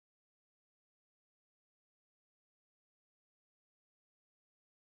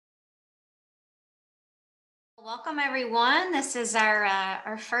Welcome everyone. This is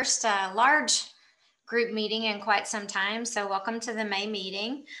our first large group meeting in quite some time. So welcome to the May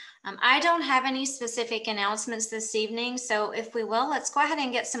meeting. I don't have any specific announcements this evening. So if we will, let's go ahead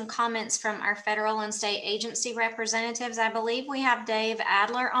and get some comments from our federal and state agency representatives. I believe we have Dave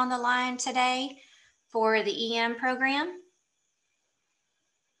Adler on the line today for the EM program.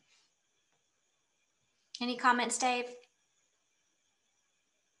 Any comments, Dave?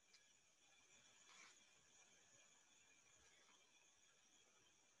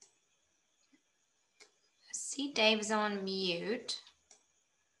 See, Dave's on mute.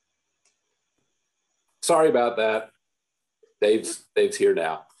 Sorry about that. Dave's here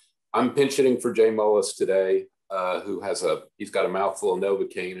now. I'm pinch hitting for Jay Mullis today, he's got a mouthful of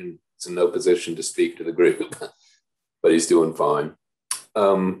Novocaine and is in no position to speak to the group, but he's doing fine.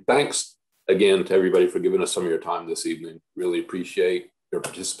 Thanks again to everybody for giving us some of your time this evening. Really appreciate your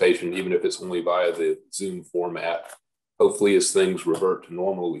participation, even if it's only via the Zoom format. Hopefully, as things revert to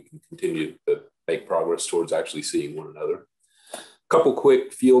normal, we can continue to make progress towards actually seeing one another. Couple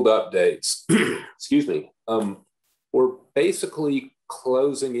quick field updates. Excuse me. We're basically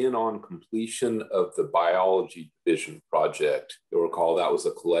closing in on completion of the biology division project. You'll recall that was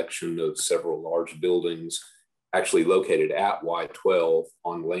a collection of several large buildings actually located at Y12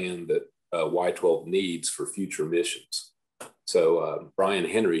 on land that Y12 needs for future missions. So Brian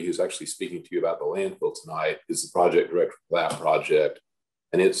Henry, who's actually speaking to you about the landfill tonight, is the project director for that project.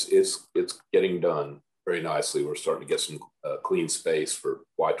 And it's getting done very nicely. We're starting to get some clean space for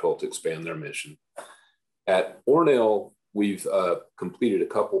Y12 to expand their mission. At Ornell, we've completed a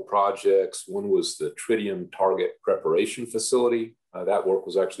couple projects. One was the tritium target preparation facility. That work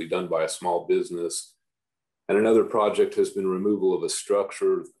was actually done by a small business. And another project has been removal of a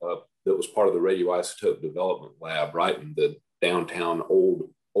structure that was part of the radioisotope development lab right in the downtown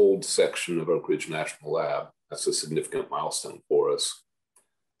old section of Oak Ridge National Lab. That's a significant milestone for us.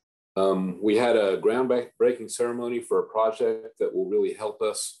 We had a groundbreaking ceremony for a project that will really help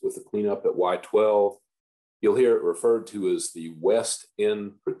us with the cleanup at Y12. You'll hear it referred to as the West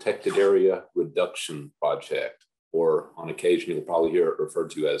End Protected Area Reduction Project, or on occasion, you'll probably hear it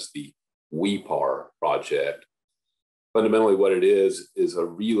referred to as the WEPAR project. Fundamentally, what it is a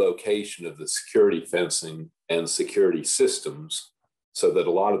relocation of the security fencing and security systems so that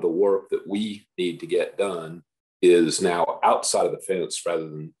a lot of the work that we need to get done is now outside of the fence rather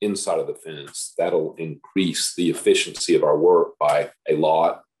than inside of the fence. That'll increase the efficiency of our work by a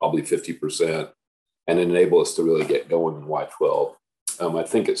lot, probably 50%, and enable us to really get going in Y12. I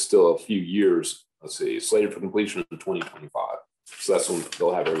think it's still a few years, let's see, slated for completion in 2025. So that's when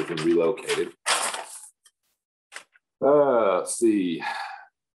they'll have everything relocated. Let's see.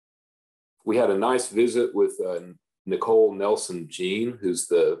 We had a nice visit with Nicole Nelson-Jean, who's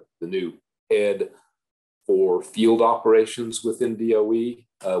the new head for field operations within DOE.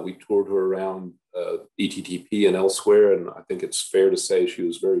 We toured her around ETTP and elsewhere, and I think it's fair to say she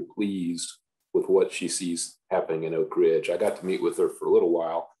was very pleased with what she sees happening in Oak Ridge. I got to meet with her for a little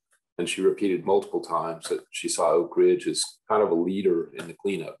while, and she repeated multiple times that she saw Oak Ridge as kind of a leader in the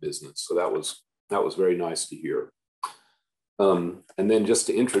cleanup business. So that was very nice to hear. And then just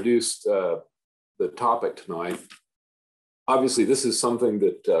to introduce the topic tonight, obviously this is something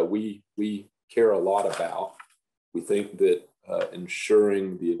that we care a lot about. We think that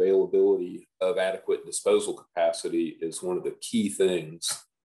ensuring the availability of adequate disposal capacity is one of the key things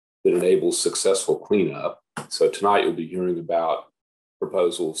that enables successful cleanup. So tonight you'll be hearing about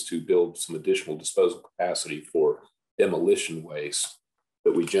proposals to build some additional disposal capacity for demolition waste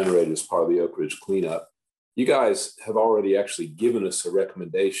that we generate as part of the Oak Ridge cleanup. You guys have already actually given us a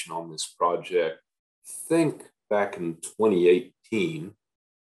recommendation on this project, I think back in 2018.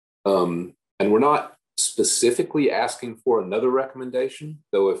 And we're not specifically asking for another recommendation,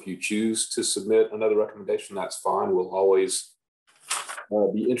 though if you choose to submit another recommendation, that's fine. We'll always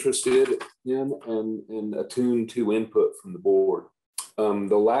be interested in and attuned to input from the board.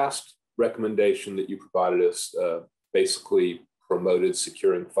 The last recommendation that you provided us basically promoted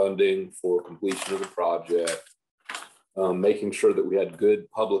securing funding for completion of the project, making sure that we had good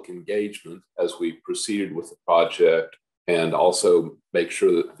public engagement as we proceeded with the project, and also make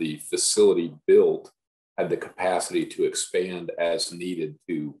sure that the facility built had the capacity to expand as needed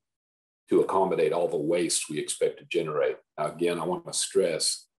to accommodate all the waste we expect to generate. Now, again, I want to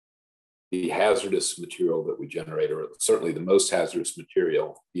stress the hazardous material that we generate, or certainly the most hazardous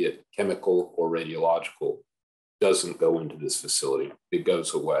material, be it chemical or radiological, doesn't go into this facility. It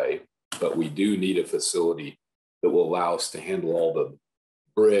goes away, but we do need a facility that will allow us to handle all the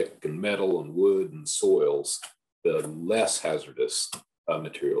brick and metal and wood and soils, the less hazardous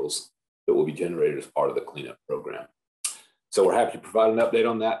materials that will be generated as part of the cleanup program. So we're happy to provide an update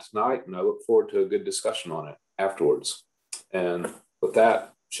on that tonight, and I look forward to a good discussion on it afterwards. And with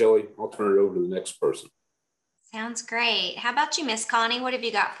that, Shelley, I'll turn it over to the next person. Sounds great. How about you, Miss Connie? What have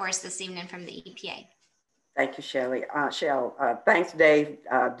you got for us this evening from the EPA? Thank you, Shelley. Thanks, Dave.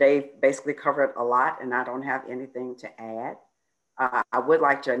 Dave basically covered a lot, and I don't have anything to add. I would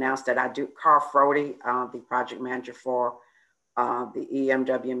like to announce that Carl Frody, the project manager for the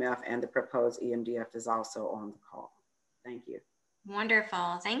EMWMF and the proposed EMDF, is also on the call. Thank you.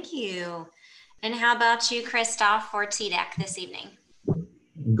 Wonderful. Thank you. And how about you, Christoph, for TDEC this evening?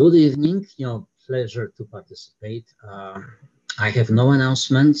 Good evening. Pleasure to participate. I have no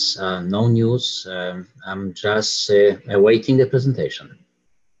announcements, no news. I'm just awaiting the presentation.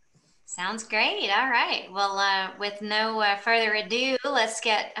 Sounds great. All right. Well, with no further ado, let's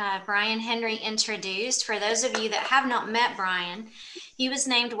get Brian Henry introduced. For those of you that have not met Brian, he was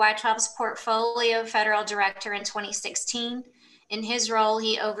named Y-12's Portfolio Federal Director in 2016. In his role,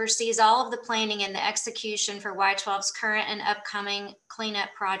 he oversees all of the planning and the execution for Y-12's current and upcoming cleanup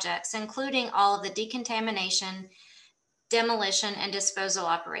projects, including all of the decontamination, demolition, and disposal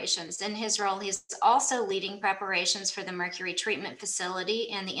operations. In his role, he's also leading preparations for the mercury treatment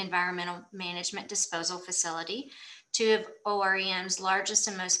facility and the environmental management disposal facility, two of OREM's largest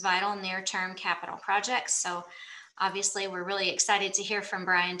and most vital near-term capital projects. So obviously, we're really excited to hear from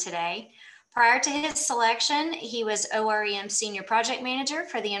Brian today. Prior to his selection, he was OREM Senior Project Manager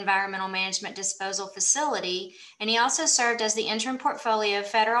for the Environmental Management Disposal Facility, and he also served as the Interim Portfolio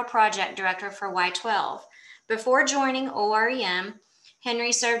Federal Project Director for Y-12. Before joining OREM,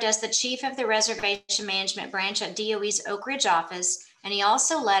 Henry served as the Chief of the Reservation Management Branch at DOE's Oak Ridge office, and he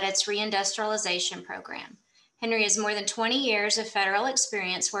also led its reindustrialization program. Henry has more than 20 years of federal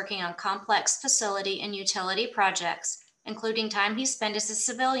experience working on complex facility and utility projects, including time he spent as a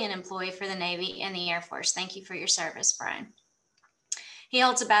civilian employee for the Navy and the Air Force. Thank you for your service, Brian. He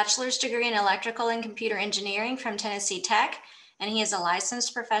holds a bachelor's degree in electrical and computer engineering from Tennessee Tech, and he is a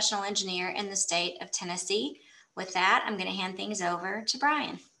licensed professional engineer in the state of Tennessee. With that, I'm going to hand things over to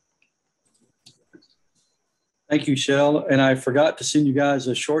Brian. Thank you, Shell. And I forgot to send you guys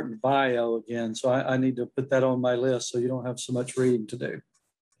a short bio again, so I need to put that on my list so you don't have so much reading to do.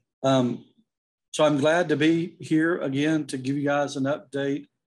 So I'm glad to be here again to give you guys an update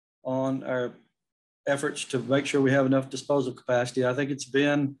on our efforts to make sure we have enough disposal capacity. I think it's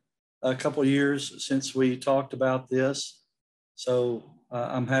been a couple of years since we talked about this. So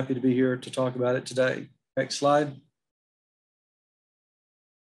I'm happy to be here to talk about it today. Next slide.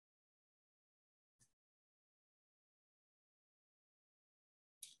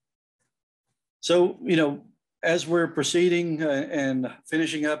 So, as we're proceeding and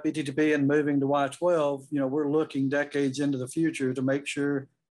finishing up ETTP and moving to Y-12, we're looking decades into the future to make sure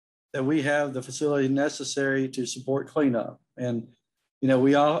that we have the facility necessary to support cleanup. And,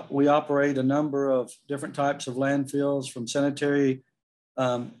 we operate a number of different types of landfills, from sanitary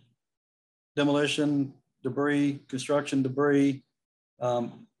demolition debris, construction debris,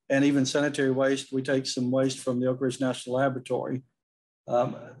 and even sanitary waste. We take some waste from the Oak Ridge National Laboratory.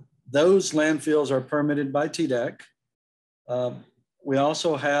 Those landfills are permitted by TDEC. We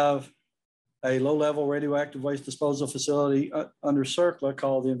also have a low-level radioactive waste disposal facility under CERCLA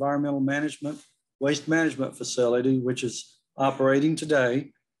called the Environmental Management Waste Management Facility, which is operating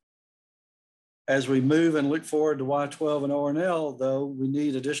today. As we move and look forward to Y-12 and ORNL, though, we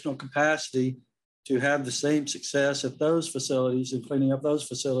need additional capacity to have the same success at those facilities and cleaning up those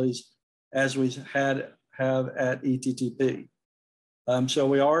facilities as we have at ETTP. So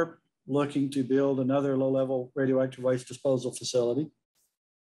we are looking to build another low-level radioactive waste disposal facility.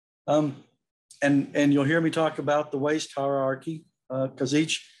 And you'll hear me talk about the waste hierarchy because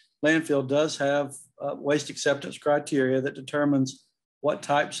each landfill does have waste acceptance criteria that determines what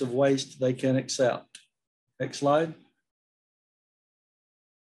types of waste they can accept. Next slide.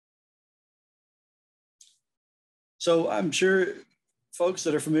 So I'm sure folks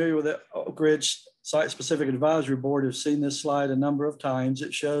that are familiar with the Oak Ridge Site-Specific Advisory Board have seen this slide a number of times.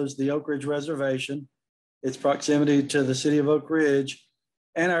 It shows the Oak Ridge Reservation, its proximity to the city of Oak Ridge,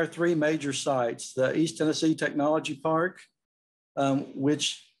 and our three major sites, the East Tennessee Technology Park,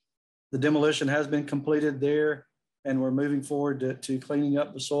 which the demolition has been completed there, and we're moving forward to cleaning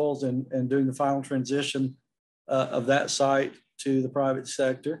up the soils and doing the final transition of that site to the private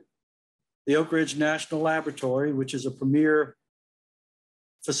sector. The Oak Ridge National Laboratory, which is a premier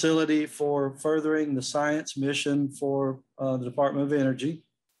facility for furthering the science mission for the Department of Energy.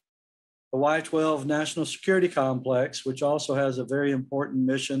 The Y-12 National Security Complex, which also has a very important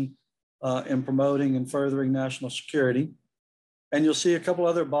mission in promoting and furthering national security. And you'll see a couple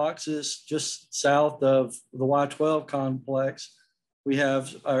other boxes just south of the Y12 complex. We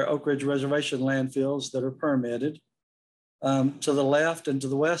have our Oak Ridge Reservation landfills that are permitted. To the left and to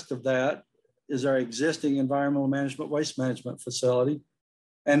the west of that is our existing environmental management waste management facility.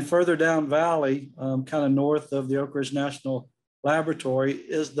 And further down valley, kind of north of the Oak Ridge National Laboratory,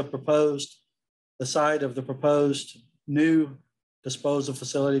 is the site of the proposed new disposal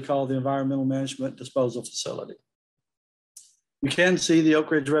facility called the Environmental Management Disposal Facility. You can see the Oak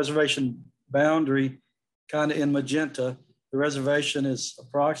Ridge Reservation boundary kind of in magenta. The reservation is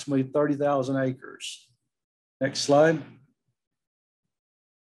approximately 30,000 acres. Next slide.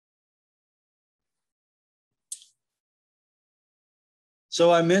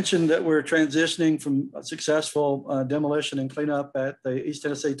 So I mentioned that we're transitioning from a successful demolition and cleanup at the East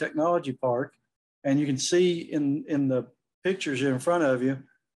Tennessee Technology Park. And you can see in the pictures here in front of you,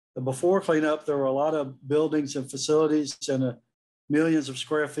 the before cleanup, there were a lot of buildings and facilities and millions of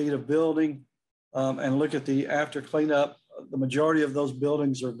square feet of building. And look at the after cleanup, the majority of those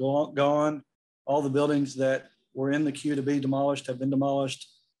buildings are gone. All the buildings that were in the queue to be demolished have been demolished.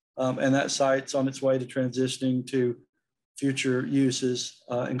 And that site's on its way to transitioning to future uses,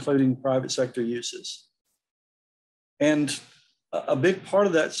 including private sector uses. And a big part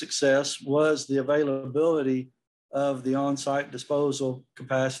of that success was the availability of the on-site disposal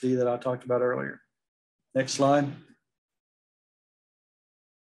capacity that I talked about earlier. Next slide.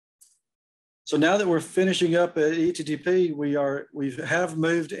 So now that we're finishing up at ETTP, we have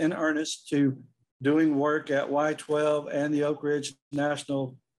moved in earnest to doing work at Y12 and the Oak Ridge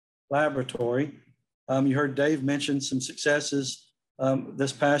National Laboratory. You heard Dave mention some successes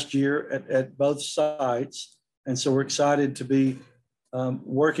this past year at both sites. And so we're excited to be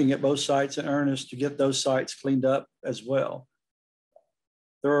working at both sites in earnest to get those sites cleaned up as well.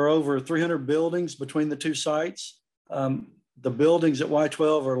 There are over 300 buildings between the two sites. The buildings at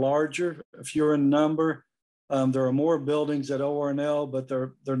Y12 are larger, fewer in number. There are more buildings at ORNL, but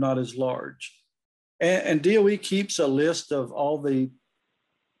they're not as large. And DOE keeps a list of all the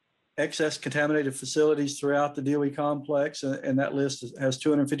excess contaminated facilities throughout the DOE complex, and that list has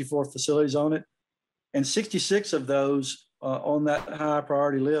 254 facilities on it. And 66 of those on that high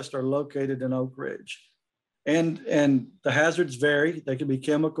priority list are located in Oak Ridge. And the hazards vary. They can be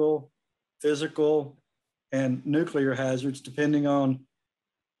chemical, physical, and nuclear hazards, depending on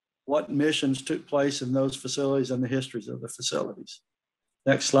what missions took place in those facilities and the histories of the facilities.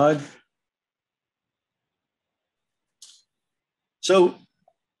 Next slide. So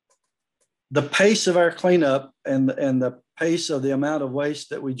the pace of our cleanup and the pace of the amount of waste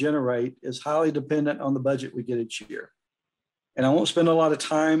that we generate is highly dependent on the budget we get each year. And I won't spend a lot of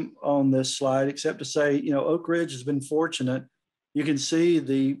time on this slide, except to say, you know, Oak Ridge has been fortunate. You can see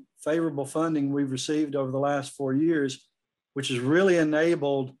the favorable funding we've received over the last 4 years, which has really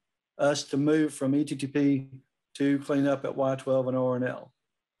enabled us to move from ETTP to clean up at Y12 and ORNL.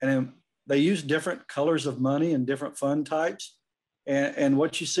 And they use different colors of money and different fund types. And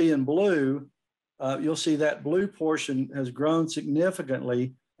what you see in blue, you'll see that blue portion has grown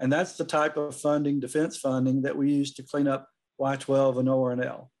significantly. And that's the type of funding, defense funding, that we use to clean up Y12 and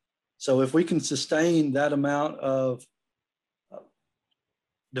ORNL. So if we can sustain that amount of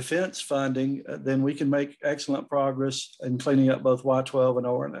defense funding, then we can make excellent progress in cleaning up both Y12 and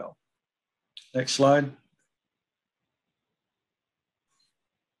ORNL. Next slide.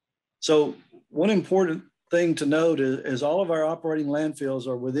 So one important thing to note is all of our operating landfills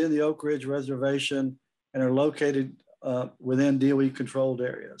are within the Oak Ridge Reservation and are located within DOE controlled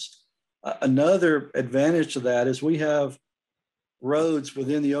areas. Another advantage to that is we have roads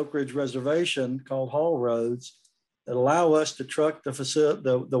within the Oak Ridge Reservation called haul roads that allow us to truck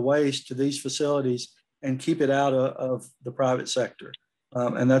the waste to these facilities and keep it out of the private sector.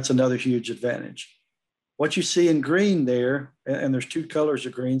 And that's another huge advantage. What you see in green there, and there's two colors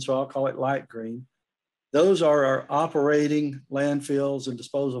of green, so I'll call it light green. Those are our operating landfills and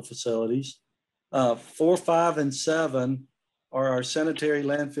disposal facilities. 4, 5, and 7 are our sanitary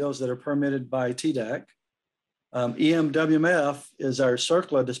landfills that are permitted by TDEC. EMWMF is our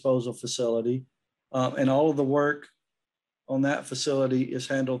CERCLA disposal facility, and all of the work on that facility is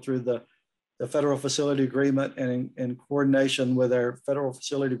handled through the Federal Facility Agreement and in coordination with our Federal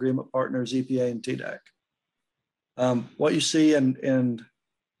Facility Agreement partners, EPA and TDEC. What you see in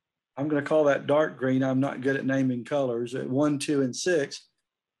I'm going to call that dark green. I'm not good at naming colors. 1, 2, and 6.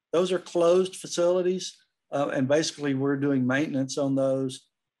 Those are closed facilities, and basically we're doing maintenance on those.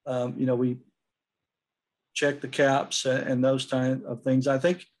 You know, we check the caps and those kind of things. I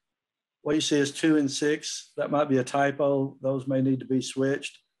think what you see is 2 and 6. That might be a typo. Those may need to be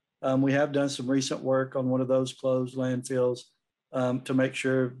switched. We have done some recent work on one of those closed landfills, to make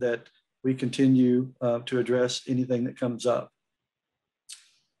sure that we continue to address anything that comes up.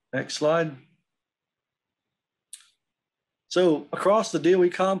 Next slide. So across the DOE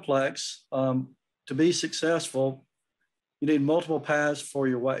complex, to be successful, you need multiple paths for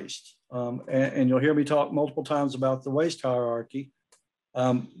your waste. And you'll hear me talk multiple times about the waste hierarchy.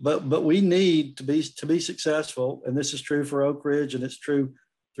 But we need to be successful, and this is true for Oak Ridge and it's true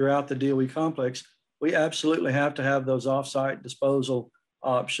throughout the DOE complex. We absolutely have to have those offsite disposal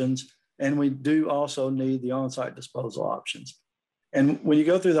options, and we do also need the onsite disposal options. And when you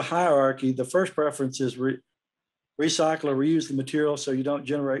go through the hierarchy, the first preference is recycle or reuse the material so you don't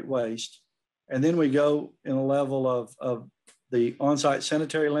generate waste. And then we go in a level of the on-site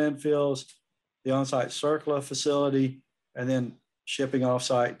sanitary landfills, the on-site CERCLA facility, and then shipping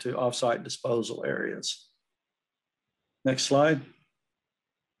off-site to off-site disposal areas. Next slide.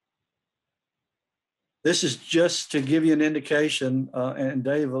 This is just to give you an indication, and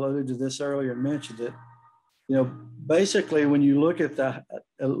Dave alluded to this earlier and mentioned it. You know, basically, when you look at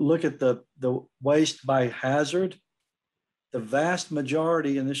the waste by hazard, the vast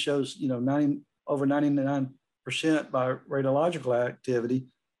majority, and this shows, you know, over 99% by radiological activity,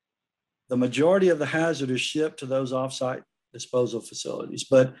 the majority of the hazard is shipped to those offsite disposal facilities.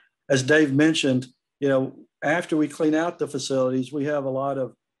 But as Dave mentioned, you know, after we clean out the facilities, we have a lot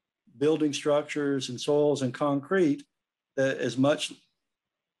of building structures and soils and concrete that is much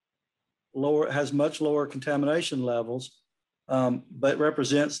lower, has much lower contamination levels, but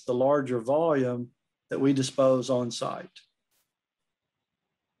represents the larger volume that we dispose on site.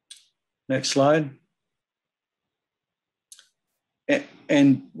 Next slide.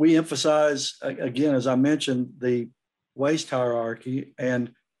 And we emphasize, again, as I mentioned, the waste hierarchy.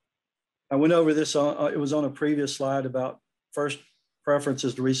 And I went over this, it was on a previous slide about first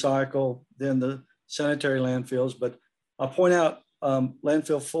preferences to recycle, then the sanitary landfills. But I'll point out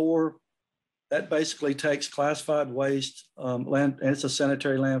landfill 4, that basically takes classified waste, and it's a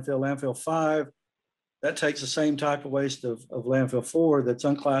sanitary landfill. Landfill 5, that takes the same type of waste of landfill 4, that's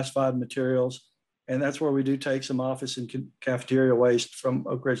unclassified materials. And that's where we do take some office and cafeteria waste from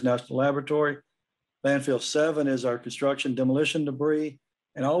Oak Ridge National Laboratory. Landfill 7 is our construction demolition debris.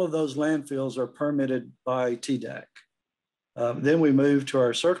 And all of those landfills are permitted by TDEC. Then we move to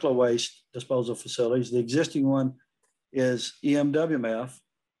our CERCLA waste disposal facilities. The existing one is EMWMF.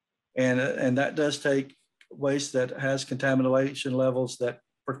 And that does take waste that has contamination levels that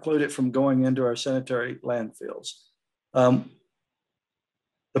preclude it from going into our sanitary landfills. The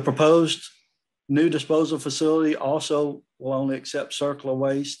proposed new disposal facility also will only accept CERCLA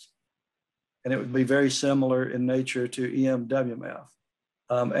waste, and it would be very similar in nature to EMWMF.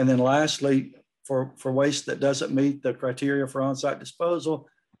 And then lastly, for waste that doesn't meet the criteria for on-site disposal,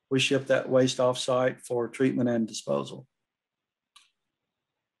 we ship that waste off-site for treatment and disposal.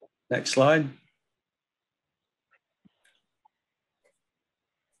 Next slide.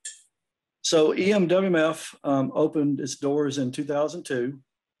 So EMWMF opened its doors in 2002,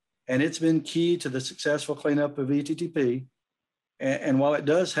 and it's been key to the successful cleanup of ETTP. And while it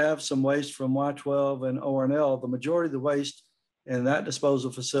does have some waste from Y12 and ORNL, the majority of the waste in that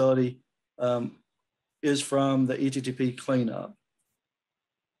disposal facility is from the ETTP cleanup.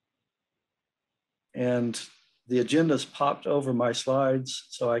 And the agenda's popped over my slides,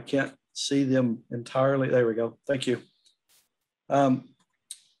 so I can't see them entirely. There we go. Thank you.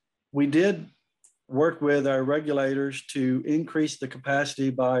 We did work with our regulators to increase the capacity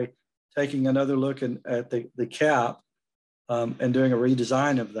by taking another look at the cap and doing a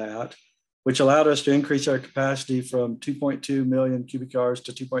redesign of that, which allowed us to increase our capacity from 2.2 million cubic yards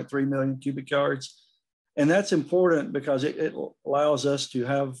to 2.3 million cubic yards. And that's important because it allows us to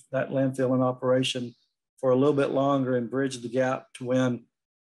have that landfill in operation for a little bit longer and bridge the gap to when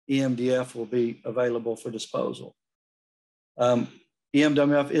EMDF will be available for disposal.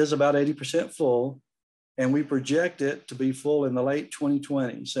 EMWF is about 80% full, and we project it to be full in the late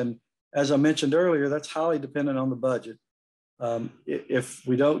 2020s. And as I mentioned earlier, that's highly dependent on the budget. If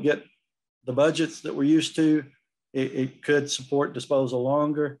we don't get the budgets that we're used to, it could support disposal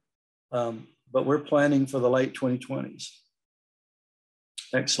longer, but we're planning for the late 2020s.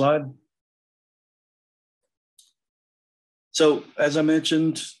 Next slide. So as I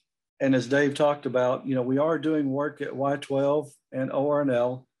mentioned, and as Dave talked about, you know, we are doing work at Y12 and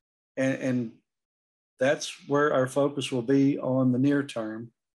ORNL, and that's where our focus will be on the near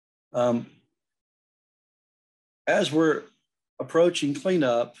term. As we're approaching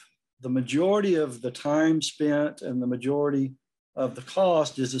cleanup, the majority of the time spent and the majority of the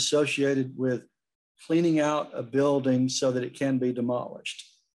cost is associated with cleaning out a building so that it can be demolished.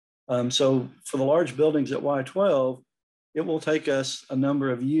 So for the large buildings at Y12, it will take us a number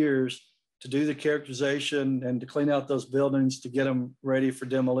of years to do the characterization and to clean out those buildings to get them ready for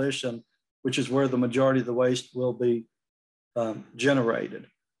demolition, which is where the majority of the waste will be generated.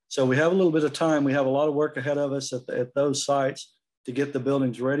 So we have a little bit of time. We have a lot of work ahead of us at those sites to get the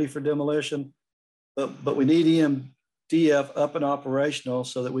buildings ready for demolition, but we need EMDF up and operational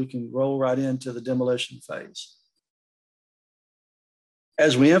so that we can roll right into the demolition phase.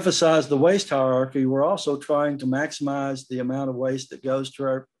 As we emphasize the waste hierarchy, we're also trying to maximize the amount of waste that goes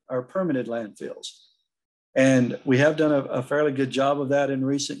to our permitted landfills. And we have done a fairly good job of that in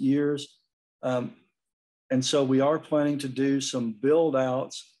recent years. And so we are planning to do some build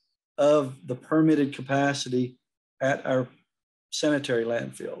outs of the permitted capacity at our sanitary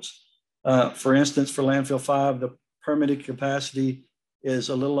landfills. For instance, for landfill 5, the permitted capacity is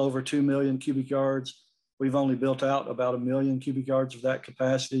a little over 2 million cubic yards. We've only built out about 1 million cubic yards of that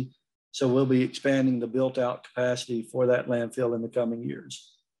capacity. So we'll be expanding the built out capacity for that landfill in the coming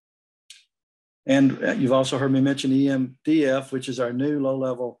years. And you've also heard me mention EMDF, which is our new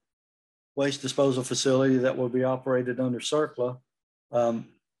low-level waste disposal facility that will be operated under CERCLA. The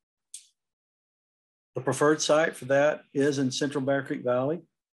preferred site for that is in Central Bear Creek Valley.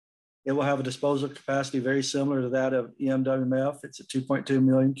 It will have a disposal capacity very similar to that of EMWMF. It's at 2.2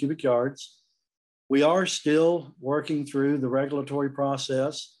 million cubic yards. We are still working through the regulatory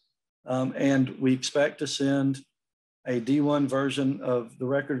process, and we expect to send a D1 version of the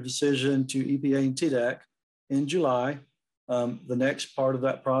record of decision to EPA and TDEC in July. The next part of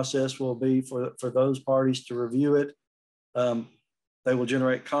that process will be for those parties to review it. They will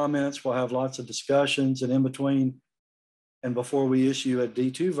generate comments. We'll have lots of discussions, and in between and before we issue a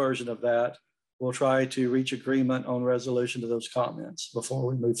D2 version of that, we'll try to reach agreement on resolution to those comments before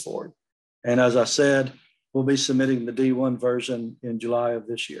we move forward. And as I said, we'll be submitting the D1 version in July of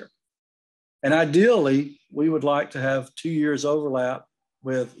this year. And ideally, we would like to have 2 years overlap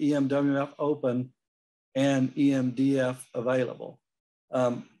with EMWF open and EMDF available.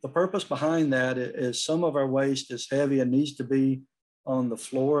 The purpose behind that is some of our waste is heavy and needs to be on the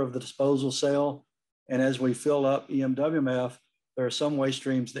floor of the disposal cell. And as we fill up EMWF, there are some waste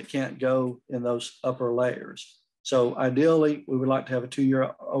streams that can't go in those upper layers. So ideally, we would like to have a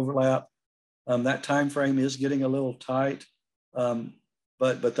 2-year overlap. That time frame is getting a little tight,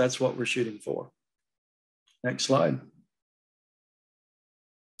 but that's what we're shooting for. Next slide.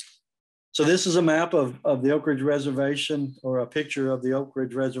 So this is a map of the Oak Ridge Reservation, or a picture of the Oak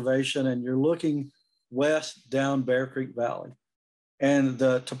Ridge Reservation, and you're looking west down Bear Creek Valley. And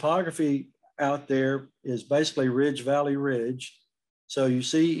the topography out there is basically Ridge Valley Ridge. So you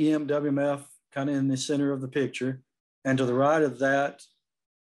see EMWMF kind of in the center of the picture. And to the right of that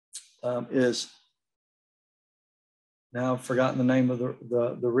is, now I've forgotten the name of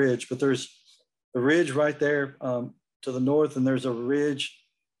the ridge, but there's the ridge right there to the north, and there's a ridge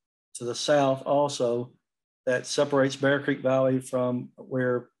to the south also that separates Bear Creek Valley from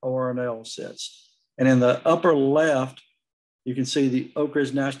where ORNL sits. And in the upper left, you can see the Oak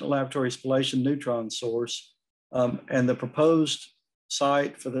Ridge National Laboratory Spallation Neutron Source. And the proposed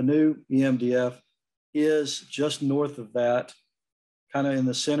site for the new EMDF is just north of that, kind of in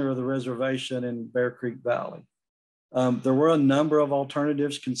the center of the reservation in Bear Creek Valley. There were a number of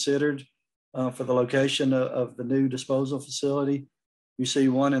alternatives considered for the location of the new disposal facility. You see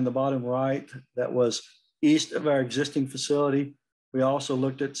one in the bottom right that was east of our existing facility. We also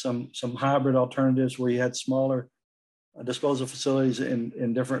looked at some hybrid alternatives where you had smaller disposal facilities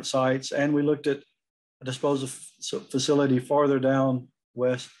in different sites. And we looked at a disposal facility farther down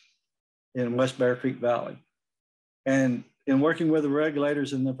west in West Bear Creek Valley. And in working with the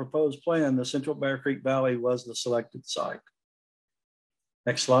regulators in the proposed plan, the Central Bear Creek Valley was the selected site.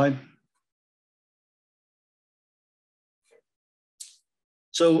 Next slide.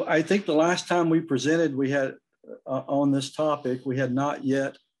 So I think the last time we presented, we had on this topic, we had not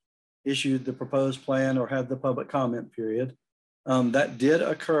yet issued the proposed plan or had the public comment period. That did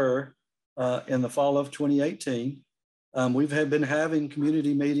occur in the fall of 2018. We've been having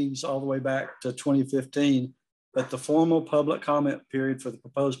community meetings all the way back to 2015, but the formal public comment period for the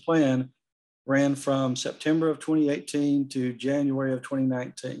proposed plan ran from September of 2018 to January of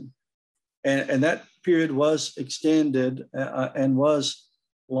 2019. And that period was extended and was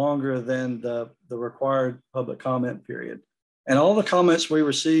longer than the required public comment period. And all the comments we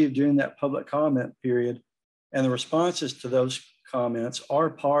received during that public comment period and the responses to those comments are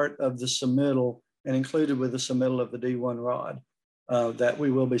part of the submittal and included with the submittal of the D1 ROD that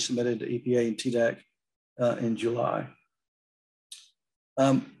we will be submitted to EPA and TDEC in July.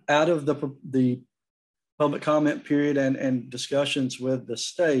 Out of the public comment period and discussions with the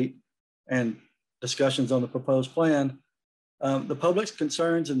state and discussions on the proposed plan, The public's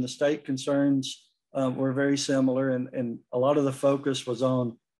concerns and the state concerns were very similar, and a lot of the focus was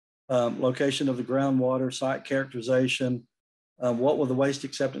on location of the groundwater, site characterization, what will the waste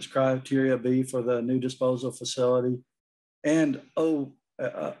acceptance criteria be for the new disposal facility, and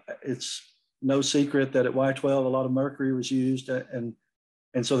it's no secret that at Y12 a lot of mercury was used, and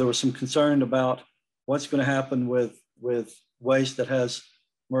so there was some concern about what's going to happen with waste that has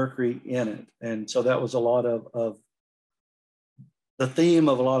mercury in it, and so that was a lot of the theme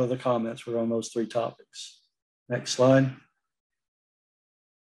of a lot of the comments were on those three topics. Next slide.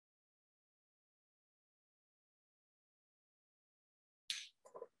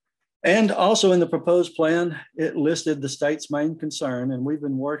 And also in the proposed plan, it listed the state's main concern, and we've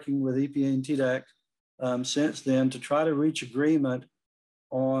been working with EPA and TDEC since then to try to reach agreement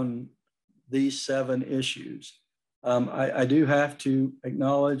on these 7 issues. I do have to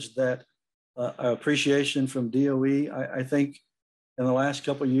acknowledge that appreciation from DOE. I think in the last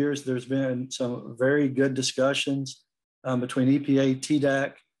couple of years, there's been some very good discussions between EPA,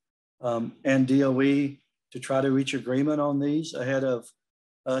 TDEC, and DOE to try to reach agreement on these ahead of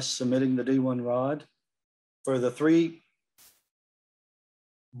us submitting the D1 ROD. For the 3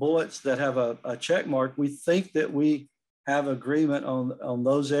 bullets that have a check mark, we think that we have agreement on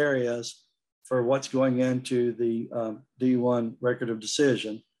those areas for what's going into the D1 record of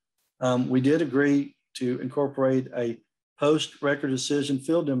decision. We did agree to incorporate a post-record decision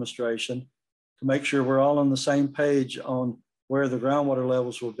field demonstration to make sure we're all on the same page on where the groundwater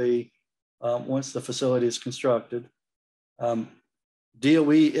levels will be once the facility is constructed.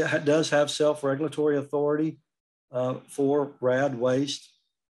 DOE does have self-regulatory authority for RAD waste,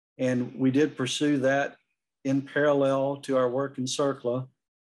 and we did pursue that in parallel to our work in CERCLA,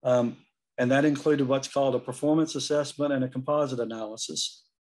 and that included what's called a performance assessment and a composite analysis.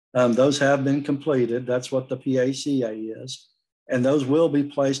 Those have been completed. That's what the PACA is, and those will be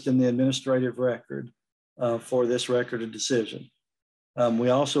placed in the administrative record for this record of decision. We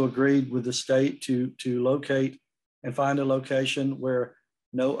also agreed with the state to locate and find a location where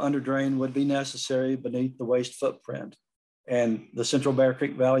no underdrain would be necessary beneath the waste footprint. And the Central Bear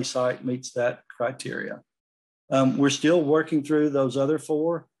Creek Valley site meets that criteria. We're still working through those other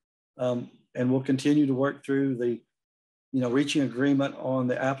 4, and we'll continue to work through the, reaching agreement on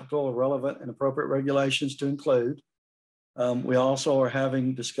the applicable, relevant, and appropriate regulations to include. We also are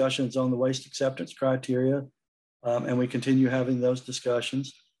having discussions on the waste acceptance criteria, and we continue having those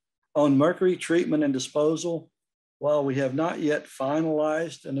discussions. On mercury treatment and disposal, while we have not yet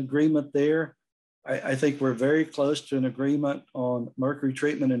finalized an agreement there, I think we're very close to an agreement on mercury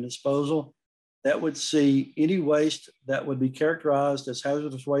treatment and disposal. That would see any waste that would be characterized as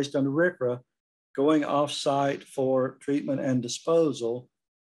hazardous waste under RCRA going off-site for treatment and disposal,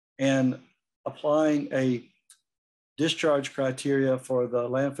 and applying a discharge criteria for the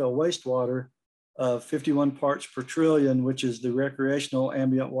landfill wastewater of 51 parts per trillion, which is the recreational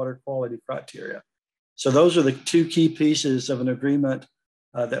ambient water quality criteria. So those are the 2 key pieces of an agreement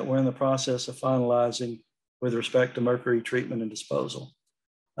that we're in the process of finalizing with respect to mercury treatment and disposal.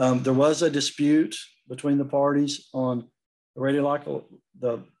 There was a dispute between the parties on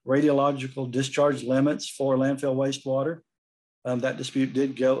the radiological discharge limits for landfill wastewater. That dispute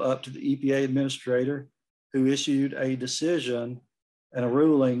did go up to the EPA administrator, who issued a decision and a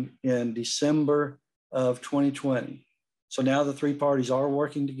ruling in December of 2020. So now the 3 parties are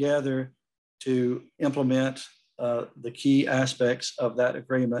working together to implement the key aspects of that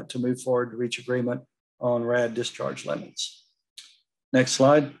agreement to move forward to reach agreement on RAD discharge limits. Next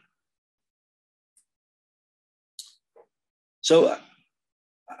slide. So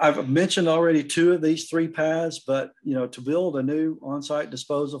I've mentioned already 2 of these 3 paths, but to build a new on-site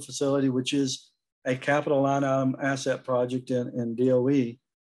disposal facility, which is a capital line item asset project in DOE,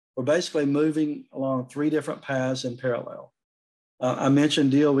 we're basically moving along 3 different paths in parallel. I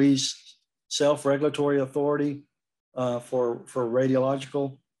mentioned DOE's self-regulatory authority for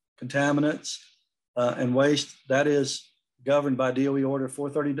radiological contaminants and waste. That is governed by DOE Order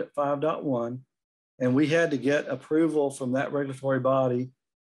 435.1, and we had to get approval from that regulatory body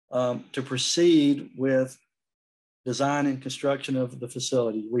to proceed with design and construction of the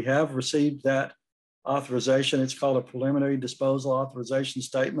facility. We have received that authorization. It's called a preliminary disposal authorization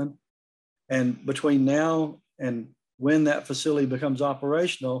statement. And between now and when that facility becomes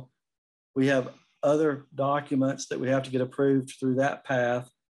operational, we have other documents that we have to get approved through that path.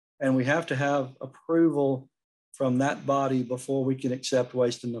 And we have to have approval from that body before we can accept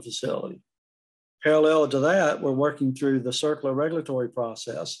waste in the facility. Parallel to that, we're working through the CERCLA regulatory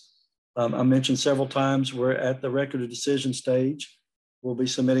process. I mentioned several times we're at the record of decision stage. We'll be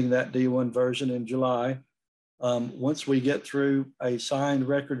submitting that D1 version in July. once we get through a signed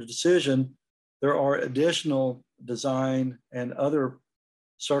record of decision, there are additional design and other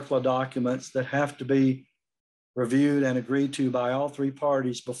CERCLA documents that have to be reviewed and agreed to by all three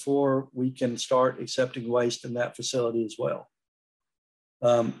parties before we can start accepting waste in that facility as well.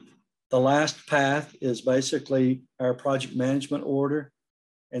 The last path is basically our project management order.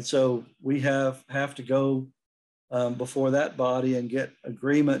 And so we have to go before that body and get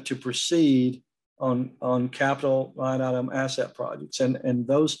agreement to proceed on capital line item asset projects. And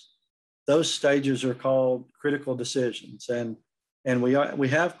those stages are called critical decisions. And we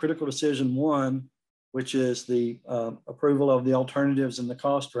have critical decision 1, which is the approval of the alternatives in the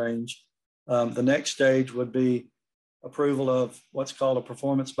cost range. The next stage would be approval of what's called a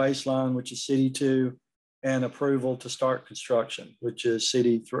performance baseline, which is CD2, and approval to start construction, which is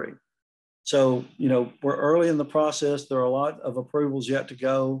CD3. So, we're early in the process. There are a lot of approvals yet to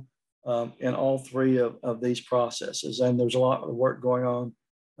go in all three of these processes. And there's a lot of work going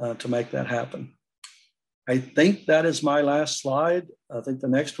on to make that happen. I think that is my last slide. I think the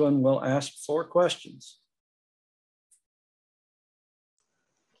next one will ask for questions.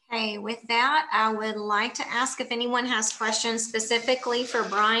 Okay, with that, I would like to ask if anyone has questions specifically for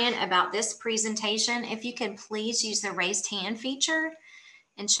Brian about this presentation. If you could please use the raised hand feature.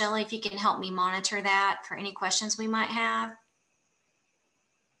 And Shelley, if you can help me monitor that for any questions we might have.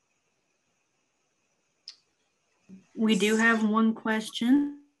 We do have one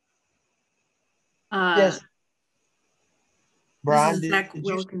question. Yes. Brian,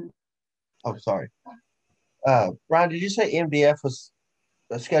 Oh, sorry. Brian, did you say MDF was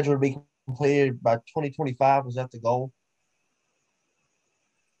scheduled to be completed by 2025? Was that the goal?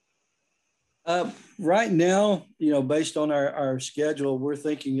 Right now, based on our schedule, we're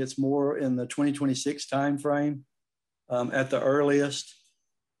thinking it's more in the 2026 timeframe at the earliest.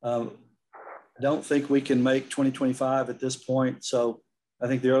 I don't think we can make 2025 at this point. So I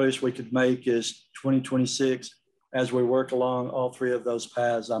think the earliest we could make is 2026 as we work along all three of those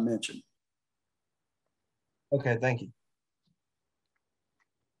paths I mentioned. Okay, thank you.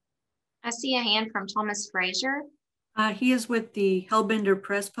 I see a hand from Thomas Frazier. He is with the Hellbender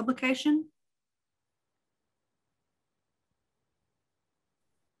Press publication.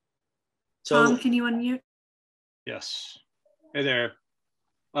 So, Tom, can you unmute? Yes. Hey there.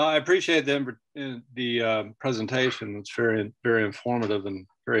 I appreciate the presentation. It's very, very informative and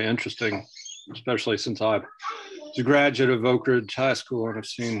very interesting, especially since I was a graduate of Oak Ridge High School and I've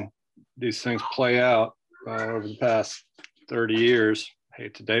seen these things play out over the past 30 years. I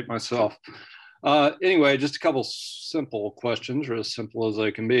hate to date myself. Anyway, just a couple simple questions, or as simple as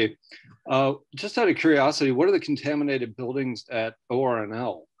they can be. Just out of curiosity, what are the contaminated buildings at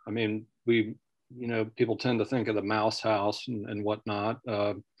ORNL? I mean, people tend to think of the Mouse House and whatnot.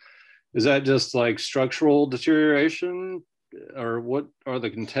 Is that just like structural deterioration, or what are the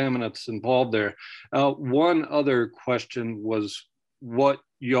contaminants involved there? One other question was what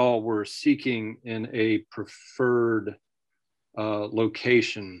y'all were seeking in a preferred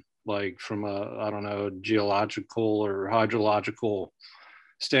location, like from a geological or hydrological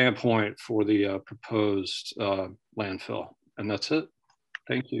standpoint for the proposed landfill. And that's it.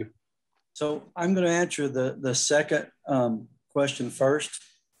 Thank you. So I'm going to answer the second question first.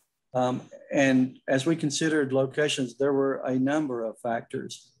 And as we considered locations, there were a number of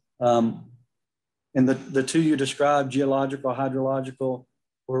factors. And the two you described, geological, hydrological,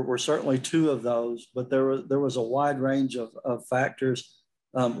 were certainly two of those, but there was a wide range of factors,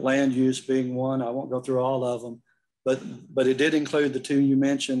 land use being one. I won't go through all of them, but it did include the two you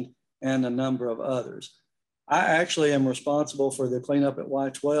mentioned and a number of others. I actually am responsible for the cleanup at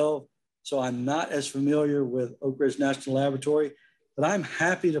Y12, so I'm not as familiar with Oak Ridge National Laboratory, but I'm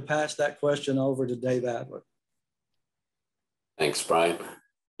happy to pass that question over to Dave Adler. Thanks, Brian.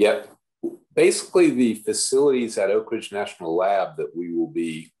 Yep. Basically, the facilities at Oak Ridge National Lab that we will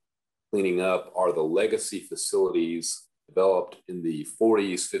be cleaning up are the legacy facilities developed in the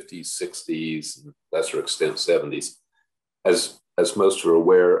 40s, 50s, 60s, and lesser extent 70s. As most are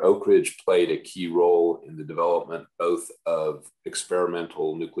aware, Oak Ridge played a key role in the development both of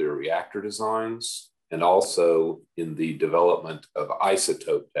experimental nuclear reactor designs and also in the development of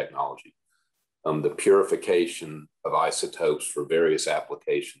isotope technology. The purification of isotopes for various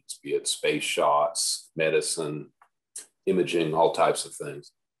applications, be it space shots, medicine, imaging, all types of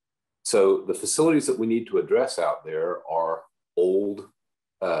things. So the facilities that we need to address out there are old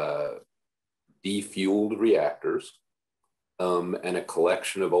defueled reactors and a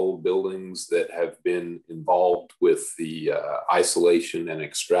collection of old buildings that have been involved with the isolation and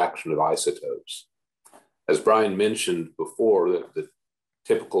extraction of isotopes. As Brian mentioned before, the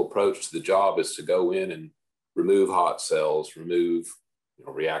typical approach to the job is to go in and remove hot cells, remove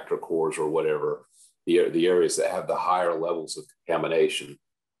reactor cores or whatever, the areas that have the higher levels of contamination.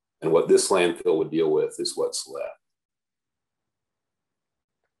 And what this landfill would deal with is what's left.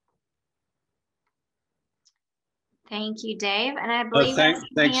 Thank you, Dave. And I believe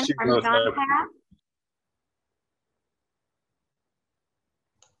thanks to from both. John Pat.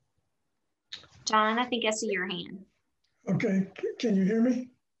 John, I think I see your hand. Okay, can you hear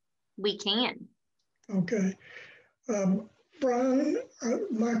me? We can. Okay. Brian,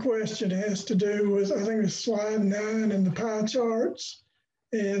 my question has to do with, I think it's slide 9 in the pie charts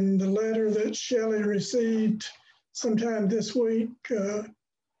and the letter that Shelley received sometime this week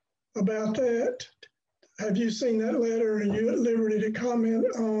about that. Have you seen that letter? Are you at liberty to comment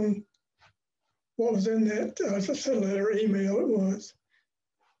on what was in that letter, email it was?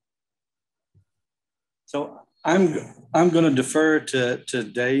 So I'm going to defer to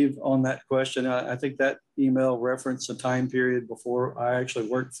Dave on that question. I think that email referenced a time period before I actually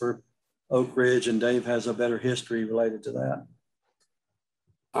worked for Oak Ridge, and Dave has a better history related to that.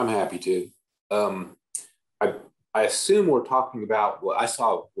 I'm happy to. I assume we're talking about what I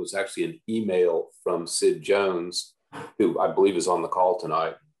saw was actually an email from Sid Jones, who I believe is on the call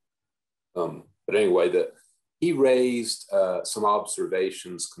tonight. But anyway, he raised some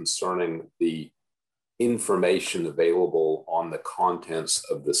observations concerning the information available on the contents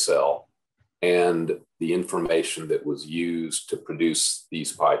of the cell and the information that was used to produce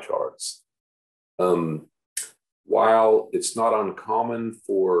these pie charts. While it's not uncommon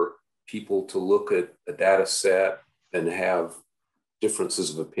for people to look at a data set and have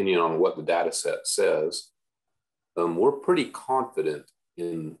differences of opinion on what the data set says, we're pretty confident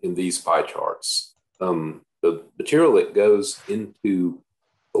in these pie charts. The material that goes into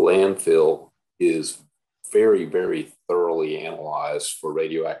the landfill is very, very thoroughly analyzed for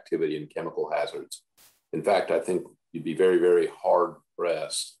radioactivity and chemical hazards. In fact, I think you'd be very, very hard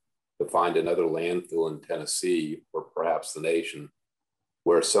pressed to find another landfill in Tennessee or perhaps the nation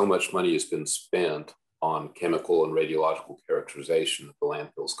where so much money has been spent on chemical and radiological characterization of the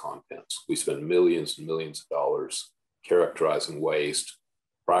landfill's contents. We spend millions and millions of dollars characterizing waste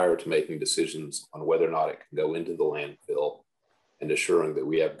prior to making decisions on whether or not it can go into the landfill and assuring that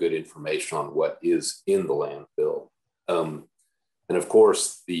we have good information on what is in the landfill. And of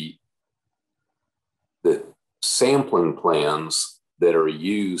course, the sampling plans that are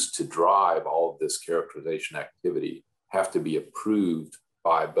used to drive all of this characterization activity have to be approved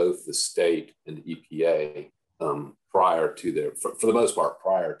by both the state and EPA prior to their, for the most part,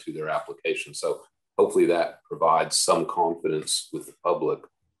 prior to their application. So hopefully that provides some confidence with the public.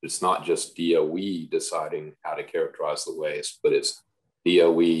 It's not just DOE deciding how to characterize the waste, but it's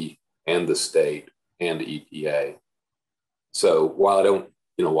DOE and the state and EPA. So while I don't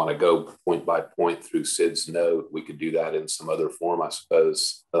want to go point by point through Sid's note, we could do that in some other form, I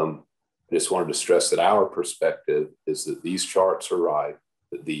suppose. I just wanted to stress that our perspective is that these charts are right,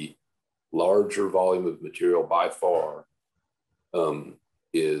 that the larger volume of material by far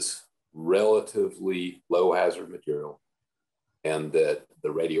is relatively low hazard material, and that the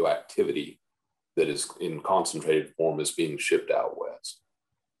radioactivity that is in concentrated form is being shipped out west.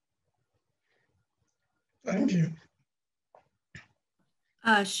 Thank you.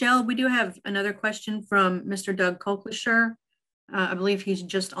 Shell, we do have another question from Mr. Doug Kolklisher. I believe he's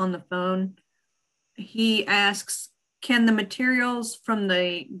just on the phone. He asks, can the materials from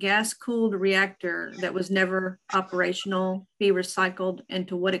the gas-cooled reactor that was never operational be recycled, and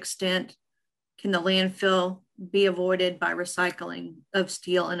to what extent can the landfill be avoided by recycling of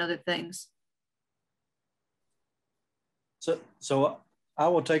steel and other things? So I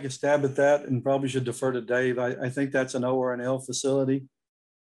will take a stab at that and probably should defer to Dave. I think that's an OR&L facility.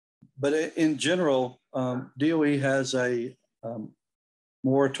 But in general, DOE has a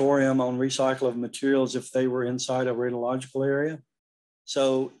moratorium on recycle of materials if they were inside a radiological area.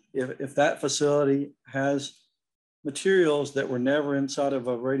 So if that facility has materials that were never inside of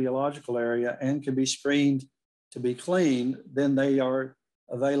a radiological area and can be screened to be cleaned, then they are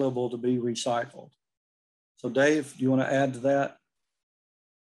available to be recycled. So Dave, do you want to add to that?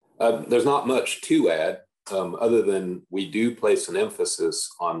 There's not much to add other than we do place an emphasis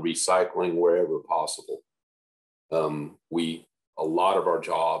on recycling wherever possible. A lot of our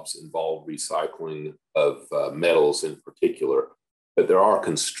jobs involve recycling of metals in particular, but there are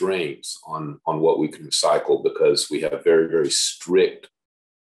constraints on what we can recycle because we have very, very strict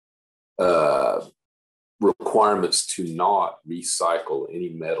requirements to not recycle any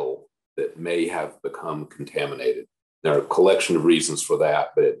metal that may have become contaminated. There are a collection of reasons for that,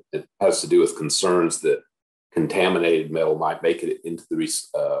 but it has to do with concerns that contaminated metal might make it into the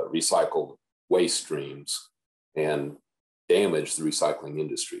recycled waste streams, and damage the recycling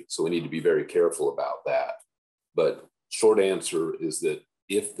industry. So we need to be very careful about that. But short answer is that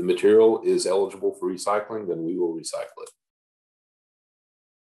if the material is eligible for recycling, then we will recycle it.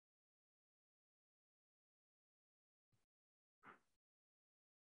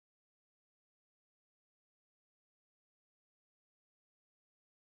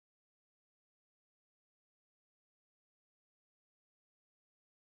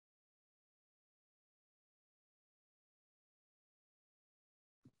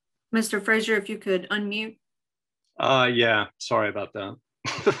 Mr. Frazier, if you could unmute. Yeah, sorry about that.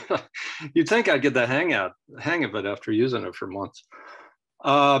 You'd think I'd get the hang of it after using it for months.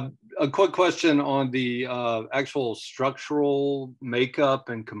 A quick question on the actual structural makeup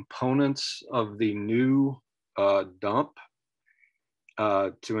and components of the new dump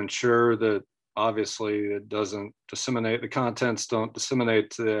to ensure that obviously it doesn't disseminate, the contents don't disseminate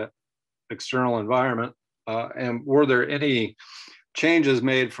to the external environment. And were there any changes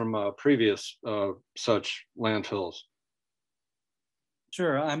made from previous such landfills?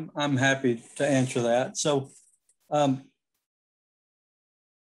 Sure, I'm happy to answer that. So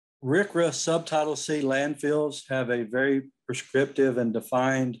RCRA Subtitle C landfills have a very prescriptive and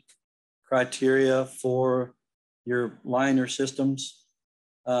defined criteria for your liner systems.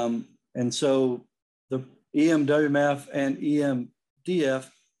 And so the EMWMF and EMDF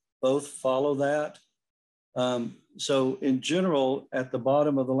both follow that. So in general, at the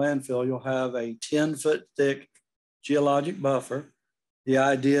bottom of the landfill, you'll have a 10-foot thick geologic buffer. The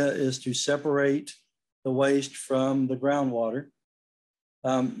idea is to separate the waste from the groundwater.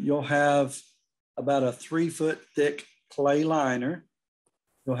 You'll have about a 3-foot thick clay liner.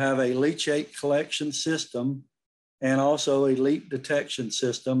 You'll have a leachate collection system and also a leak detection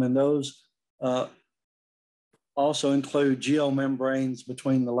system. And those also include geomembranes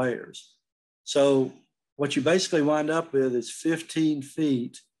between the layers. So what you basically wind up with is 15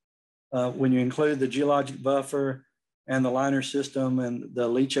 feet when you include the geologic buffer and the liner system and the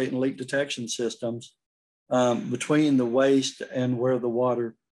leachate and leak detection systems between the waste and where the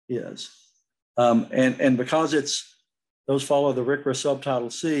water is. And because those follow the RCRA Subtitle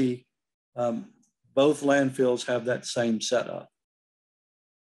C, both landfills have that same setup.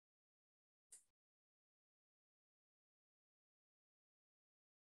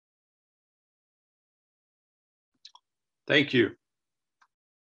 Thank you.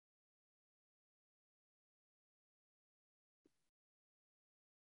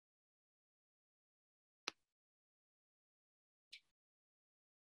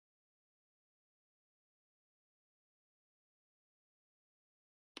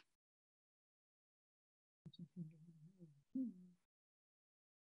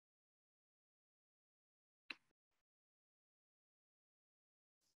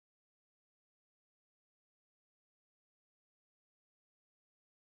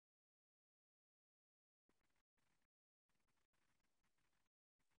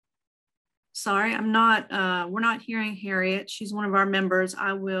 Sorry, I'm not, we're not hearing Harriet. She's one of our members.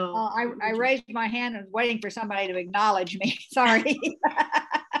 I will. I raised my hand and was waiting for somebody to acknowledge me. Sorry.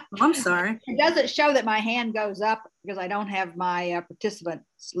 I'm sorry. It doesn't show that my hand goes up because I don't have my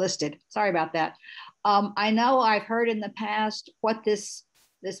participants listed. Sorry about that. I know I've heard in the past what this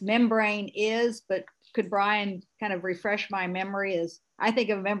membrane is, but could Brian kind of refresh my memory? I think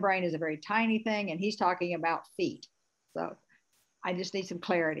of a membrane as a very tiny thing, and he's talking about feet. So I just need some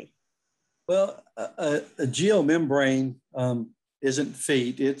clarity. Well, a geomembrane isn't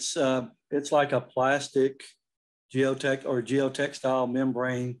feet. It's like a plastic geotextile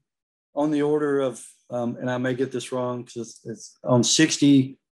membrane on the order of, and I may get this wrong because it's on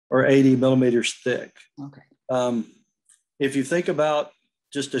 60 or 80 millimeters thick. Okay. If you think about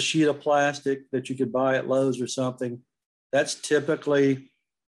just a sheet of plastic that you could buy at Lowe's or something, that's typically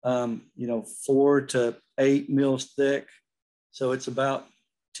 4 to 8 mils thick. So it's about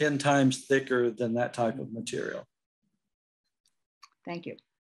 10 times thicker than that type of material. Thank you.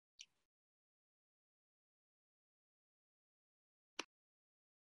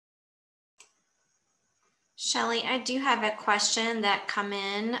 Shelley, I do have a question that come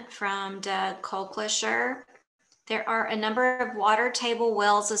in from Doug Kolklischer. There are a number of water table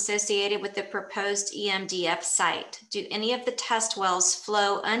wells associated with the proposed EMDF site. Do any of the test wells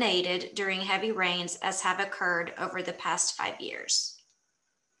flow unaided during heavy rains as have occurred over the past 5 years?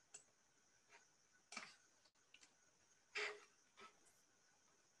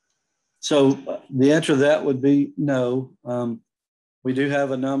 So the answer to that would be no. We do have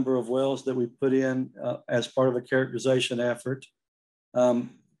a number of wells that we put in as part of a characterization effort. And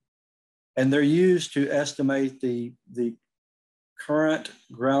they're used to estimate the current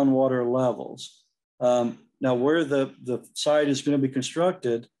groundwater levels. Now, where the site is going to be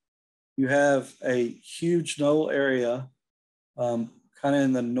constructed, you have a huge knoll area, kind of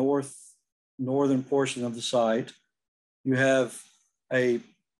in the northern portion of the site. You have a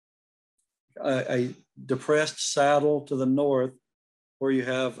depressed saddle to the north, where you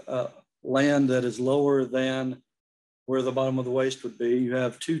have land that is lower than where the bottom of the waste would be. You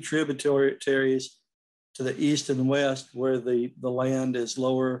have two tributaries to the east and west, where the land is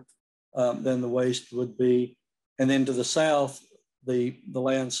lower than the waste would be. And then to the south, the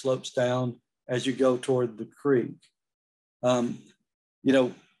land slopes down as you go toward the creek.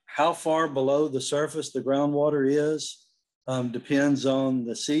 How far below the surface the groundwater is depends on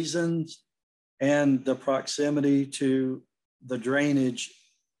the seasons and the proximity to the drainage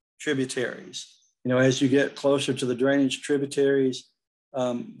tributaries. As you get closer to the drainage tributaries,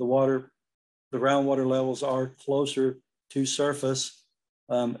 the groundwater levels are closer to surface